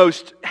the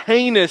most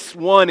heinous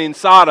one in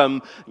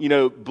Sodom,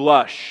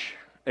 blush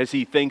as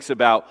he thinks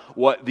about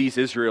what these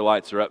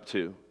Israelites are up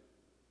to.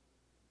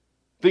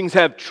 Things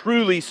have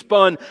truly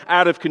spun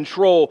out of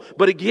control.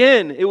 But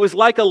again, it was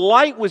like a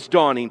light was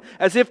dawning,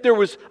 as if there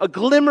was a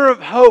glimmer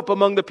of hope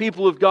among the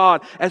people of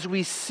God as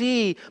we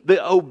see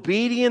the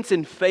obedience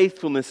and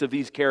faithfulness of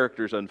these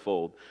characters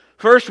unfold.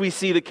 First, we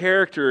see the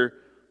character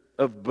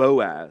of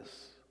Boaz.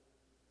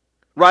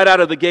 Right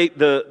out of the gate,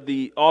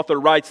 the author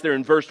writes there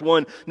in verse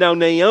 1, Now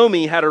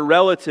Naomi had a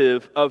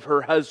relative of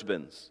her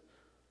husband's,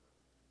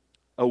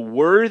 a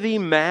worthy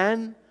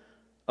man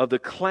of the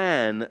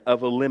clan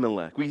of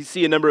Elimelech. We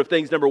see a number of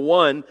things. Number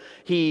one,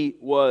 he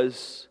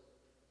was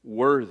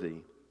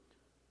worthy.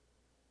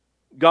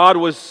 God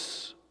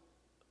was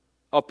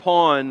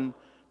upon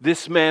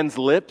this man's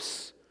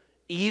lips,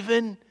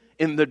 even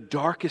in the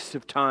darkest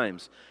of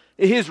times.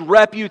 His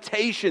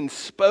reputation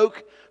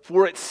spoke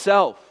for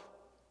itself.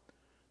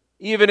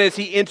 Even as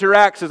he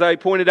interacts, as I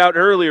pointed out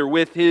earlier,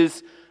 with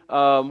his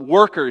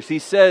workers, he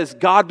says,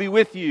 God be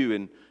with you,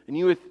 and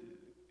you with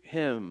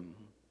him.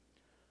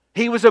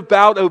 He was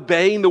about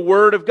obeying the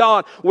Word of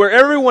God. Where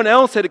everyone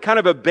else had kind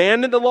of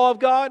abandoned the law of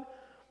God,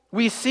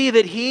 we see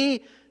that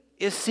he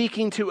is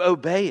seeking to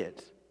obey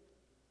it.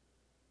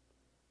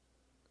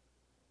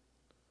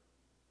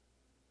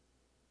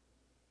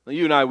 Now,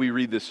 you and I, we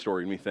read this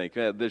story and we think,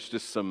 there's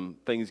just some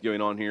things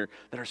going on here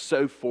that are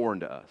so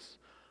foreign to us.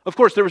 Of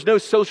course, there was no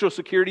social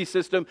security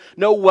system,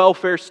 no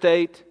welfare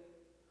state.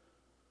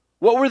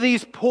 What were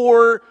these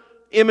poor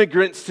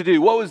immigrants to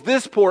do? What was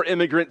this poor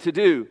immigrant to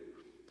do?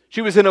 She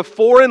was in a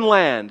foreign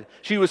land.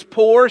 She was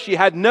poor. She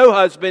had no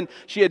husband.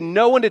 She had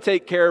no one to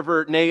take care of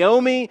her.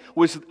 Naomi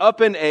was up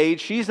in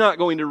age. She's not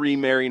going to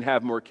remarry and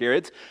have more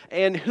kids.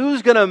 And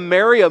who's going to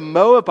marry a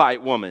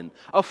Moabite woman?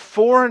 A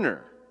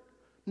foreigner?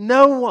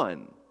 No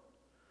one.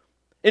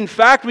 In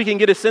fact, we can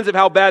get a sense of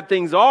how bad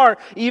things are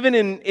even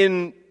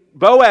in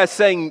Boaz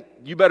saying,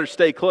 you better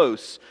stay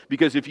close,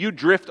 because if you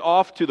drift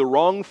off to the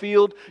wrong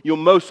field, you'll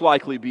most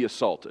likely be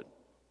assaulted.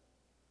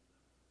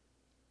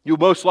 You'll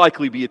most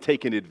likely be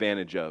taken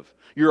advantage of.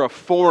 You're a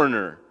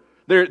foreigner.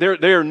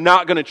 They're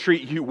not going to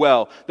treat you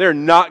well. They're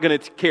not going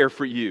to care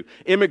for you.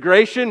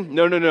 Immigration?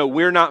 No.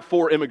 We're not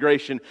for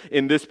immigration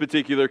in this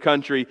particular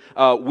country.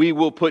 We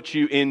will put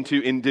you into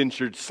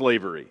indentured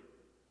slavery,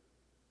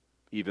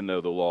 even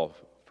though the law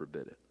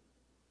forbid it.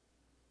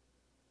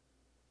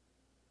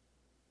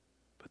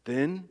 But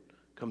then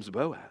comes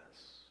Boaz.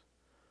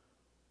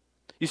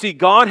 You see,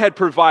 God had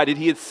provided,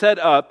 He had set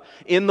up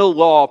in the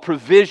law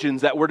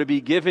provisions that were to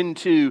be given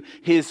to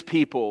His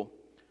people,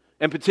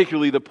 and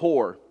particularly the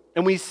poor.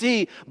 And we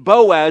see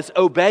Boaz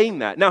obeying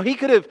that. Now, he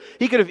could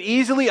have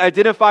easily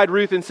identified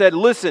Ruth and said,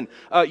 listen,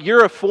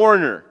 you're a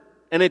foreigner.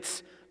 And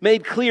it's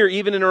made clear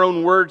even in her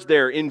own words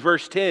there in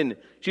verse 10.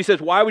 She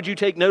says, why would you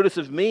take notice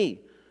of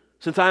me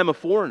since I am a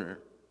foreigner?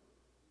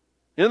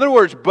 In other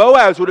words,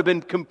 Boaz would have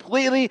been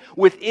completely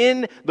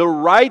within the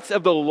rights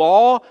of the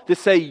law to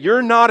say,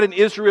 you're not an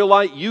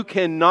Israelite, you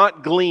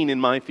cannot glean in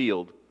my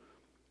field.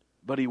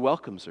 But he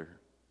welcomes her.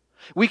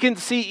 We can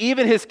see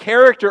even his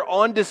character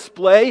on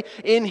display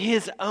in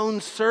his own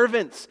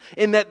servants,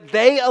 in that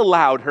they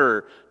allowed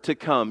her to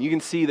come. You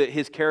can see that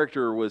his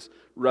character was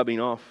rubbing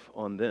off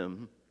on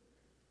them.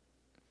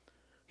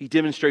 He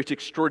demonstrates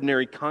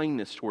extraordinary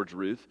kindness towards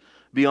Ruth,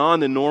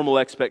 beyond the normal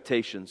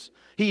expectations.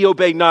 He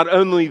obeyed not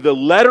only the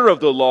letter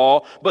of the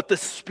law, but the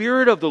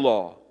spirit of the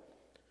law.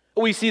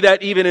 We see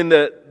that even in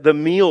the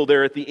meal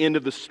there at the end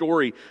of the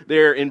story,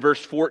 there in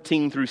verse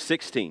 14 through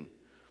 16.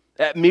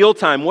 At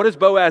mealtime, what does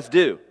Boaz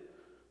do?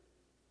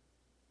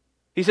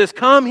 He says,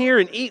 come here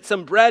and eat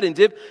some bread and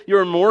dip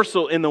your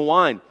morsel in the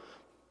wine.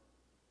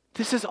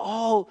 This is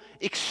all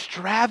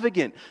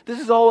extravagant. This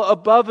is all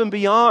above and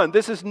beyond.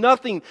 This is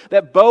nothing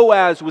that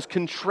Boaz was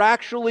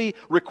contractually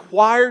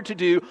required to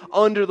do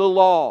under the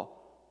law.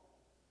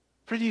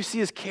 Friend, you see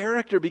his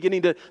character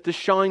beginning to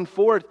shine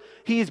forth.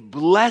 He's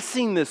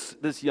blessing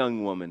this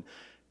young woman.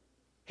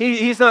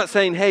 He's not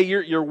saying, hey,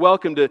 you're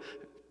welcome to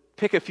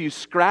pick a few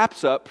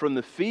scraps up from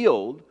the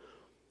field.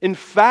 In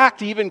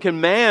fact, he even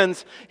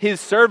commands his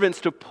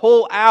servants to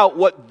pull out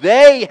what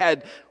they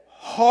had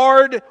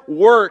hard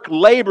work,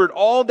 labored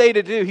all day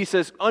to do. He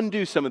says,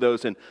 undo some of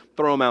those and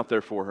throw them out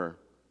there for her.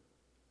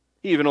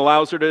 He even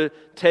allows her to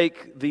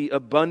take the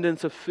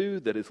abundance of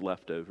food that is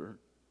left over.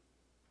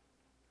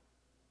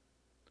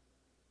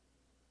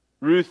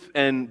 Ruth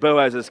and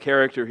Boaz's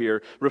character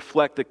here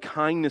reflect the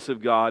kindness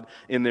of God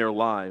in their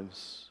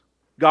lives.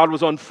 God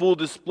was on full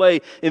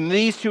display in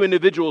these two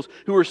individuals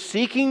who were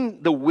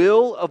seeking the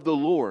will of the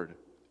Lord.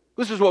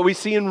 This is what we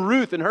see in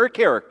Ruth and her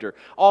character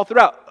all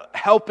throughout,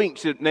 helping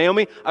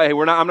Naomi. Hey,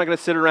 I'm not going to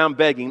sit around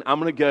begging. I'm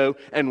going to go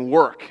and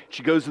work.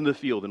 She goes in the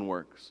field and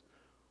works.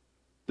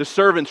 The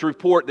servants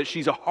report that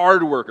she's a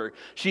hard worker.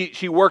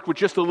 She worked with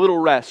just a little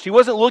rest. She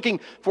wasn't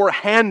looking for a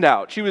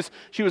handout. She was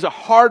a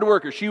hard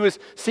worker. She was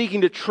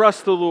seeking to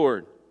trust the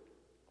Lord.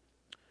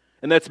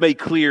 And that's made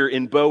clear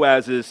in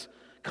Boaz's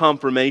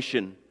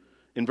confirmation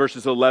in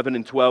verses 11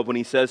 and 12 when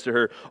he says to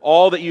her,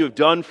 all that you have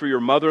done for your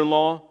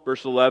mother-in-law,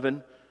 verse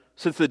 11,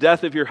 since the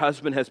death of your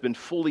husband has been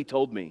fully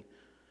told me,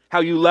 how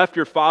you left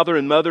your father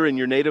and mother in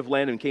your native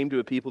land and came to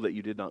a people that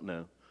you did not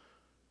know.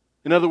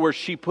 In other words,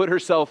 she put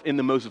herself in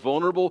the most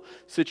vulnerable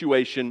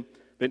situation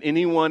that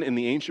anyone in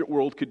the ancient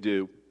world could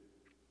do.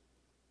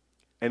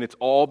 And it's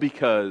all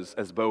because,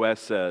 as Boaz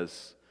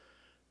says,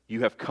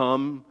 you have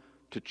come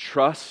to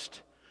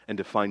trust and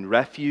to find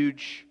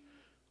refuge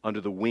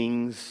under the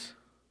wings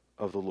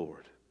of the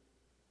Lord.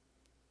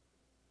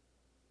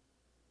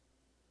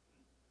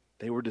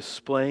 They were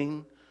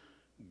displaying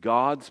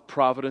God's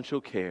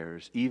providential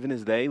cares even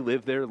as they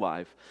lived their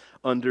life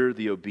under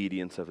the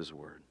obedience of His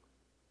Word.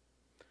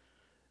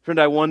 Friend,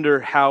 I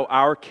wonder how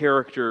our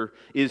character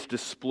is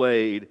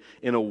displayed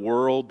in a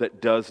world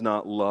that does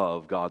not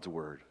love God's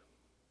Word.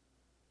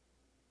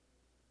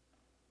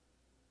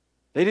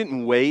 They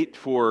didn't wait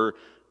for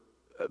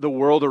the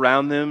world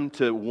around them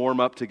to warm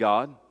up to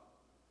God,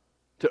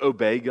 to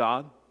obey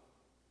God,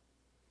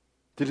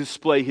 to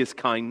display His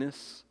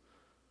kindness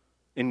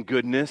and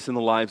goodness in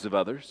the lives of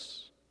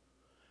others.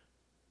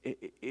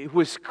 It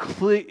was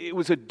clear, it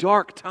was a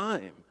dark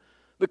time.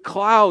 The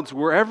clouds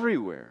were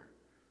everywhere.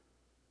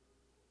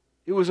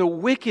 It was a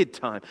wicked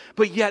time.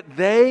 But yet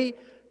they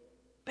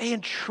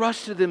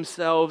entrusted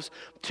themselves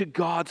to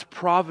God's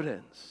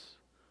providence.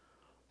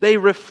 They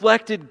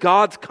reflected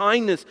God's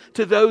kindness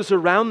to those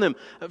around them.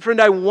 Friend,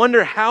 I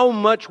wonder how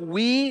much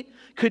we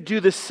could do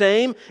the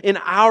same in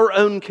our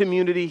own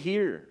community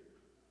here.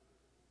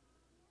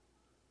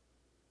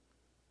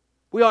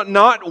 We ought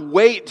not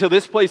wait till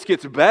this place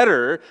gets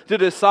better to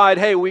decide,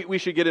 hey, we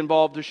should get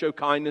involved to show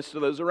kindness to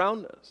those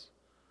around us.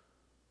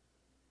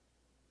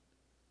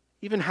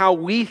 Even how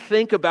we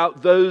think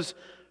about those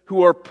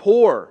who are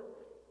poor,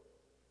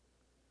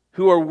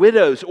 who are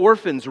widows,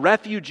 orphans,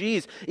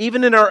 refugees,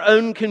 even in our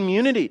own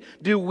community,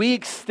 do we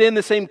extend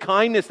the same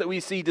kindness that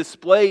we see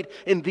displayed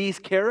in these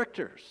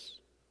characters?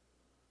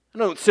 I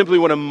don't simply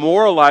want to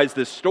moralize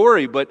this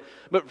story, but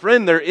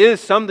friend, there is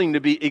something to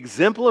be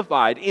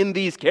exemplified in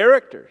these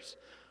characters.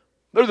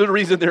 They're the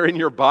reason they're in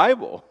your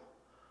Bible.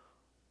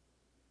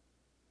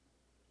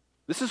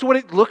 This is what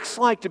it looks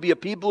like to be a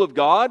people of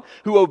God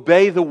who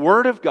obey the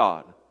Word of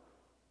God.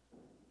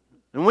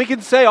 And we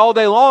can say all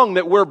day long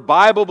that we're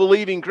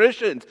Bible-believing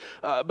Christians,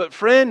 but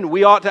friend,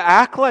 we ought to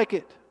act like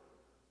it.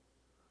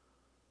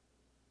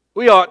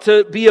 We ought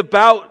to be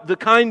about the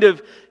kind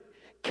of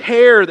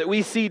care that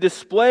we see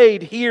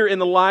displayed here in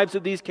the lives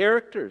of these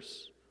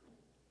characters.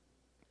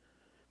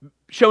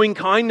 Showing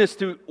kindness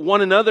to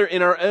one another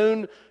in our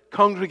own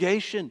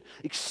congregation,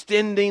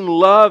 extending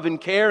love and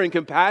care and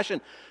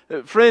compassion.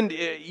 Friend,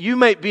 you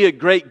might be a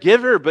great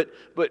giver, but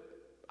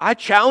I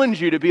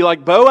challenge you to be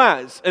like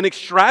Boaz, an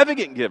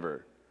extravagant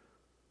giver.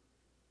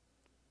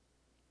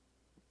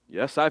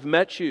 Yes, I've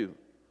met you.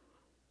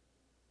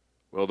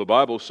 Well, the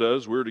Bible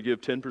says we're to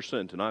give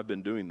 10%, and I've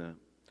been doing that.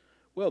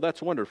 Well,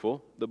 that's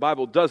wonderful. The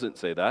Bible doesn't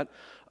say that,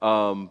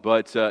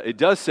 but it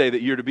does say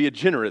that you're to be a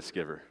generous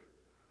giver.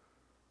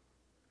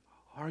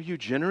 Are you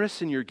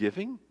generous in your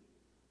giving?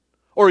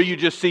 Or are you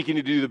just seeking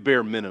to do the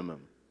bare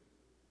minimum?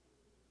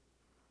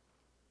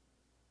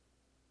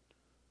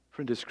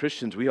 Friend, as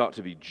Christians, we ought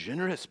to be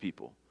generous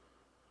people.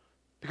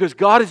 Because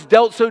God has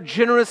dealt so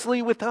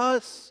generously with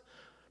us.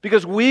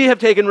 Because we have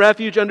taken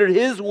refuge under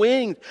His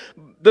wings,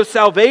 the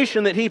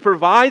salvation that He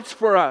provides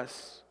for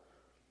us.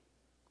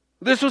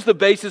 This was the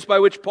basis by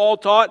which Paul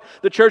taught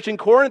the church in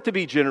Corinth to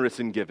be generous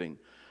in giving.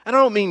 And I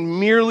don't mean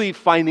merely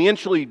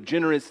financially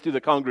generous to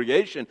the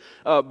congregation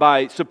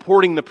by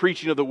supporting the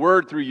preaching of the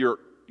Word through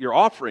your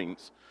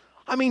offerings.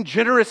 I mean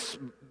generous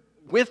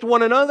with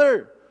one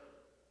another,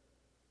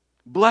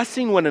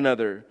 blessing one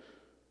another,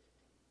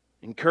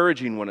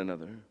 encouraging one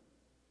another.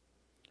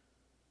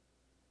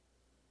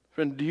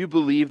 Friend, do you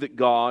believe that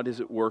God is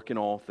at work in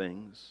all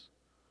things?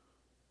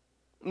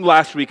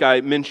 Last week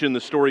I mentioned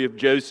the story of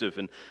Joseph,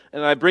 and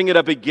I bring it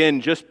up again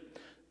just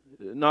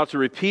not to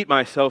repeat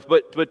myself,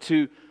 but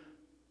to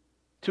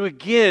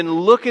again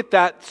look at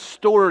that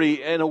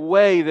story in a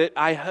way that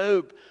I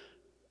hope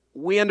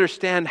we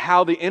understand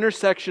how the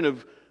intersection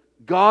of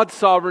God's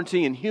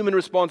sovereignty and human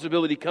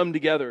responsibility come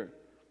together.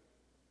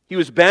 He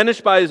was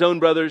banished by his own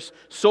brothers,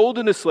 sold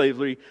into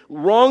slavery,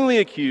 wrongly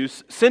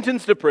accused,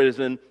 sentenced to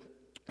prison,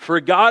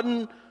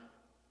 forgotten,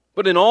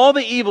 but in all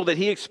the evil that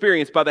he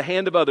experienced by the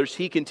hand of others,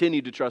 he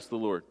continued to trust the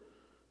Lord.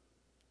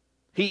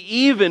 He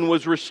even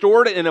was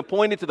restored and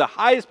appointed to the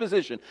highest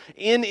position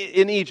in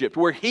Egypt,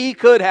 where he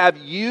could have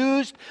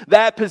used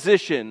that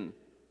position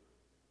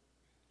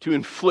to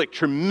inflict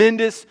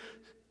tremendous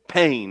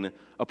pain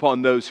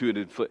upon those who had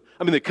inflicted.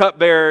 I mean, the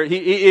cupbearer,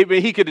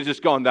 he could have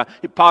just gone down.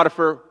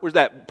 Potiphar, where's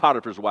that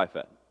Potiphar's wife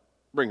at?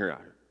 Bring her out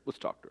here. Let's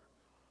talk to her.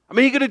 I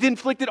mean, he could have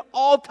inflicted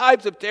all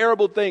types of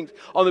terrible things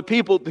on the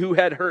people who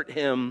had hurt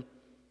him.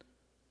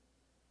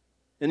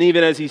 And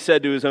even as he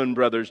said to his own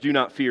brothers, "Do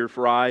not fear,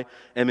 for I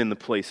am in the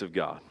place of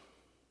God.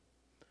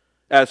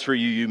 As for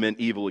you, you meant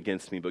evil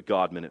against me, but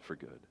God meant it for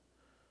good,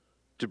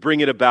 to bring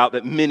it about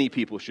that many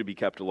people should be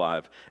kept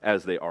alive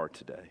as they are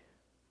today."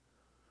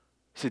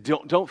 He said,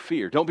 don't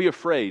fear. Don't be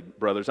afraid,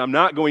 brothers. I'm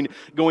not going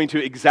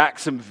to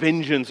exact some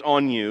vengeance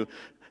on you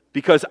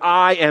because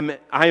I am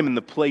in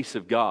the place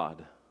of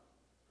God.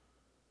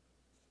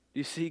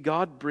 You see,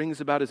 God brings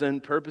about His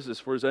own purposes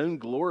for His own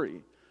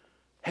glory.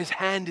 His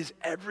hand is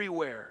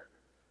everywhere.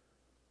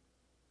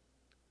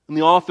 And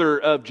the author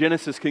of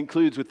Genesis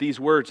concludes with these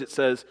words. It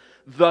says,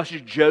 "Thus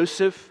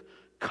Joseph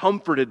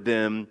comforted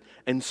them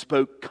and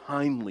spoke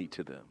kindly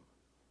to them."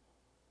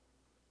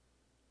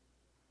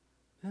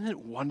 Isn't it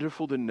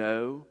wonderful to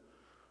know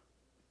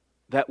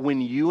that when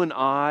you and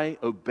I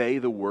obey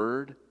the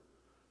Word,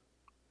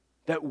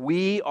 that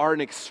we are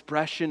an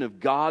expression of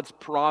God's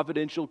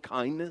providential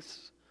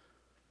kindness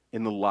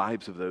in the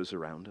lives of those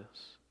around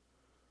us?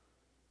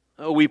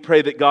 Oh, we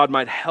pray that God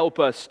might help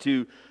us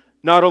to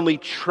not only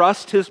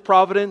trust His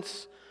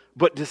providence,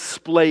 but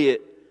display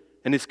it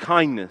and His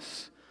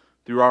kindness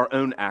through our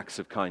own acts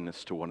of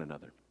kindness to one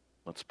another.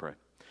 Let's pray.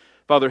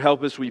 Father,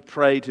 help us, we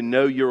pray, to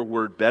know Your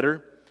Word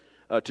better,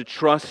 to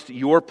trust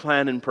Your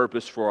plan and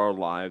purpose for our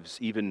lives,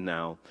 even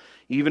now,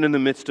 even in the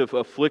midst of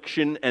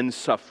affliction and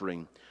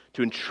suffering,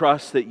 to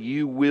entrust that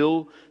You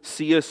will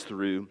see us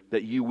through,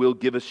 that You will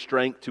give us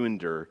strength to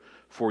endure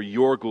for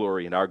Your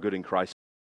glory and our good in Christ.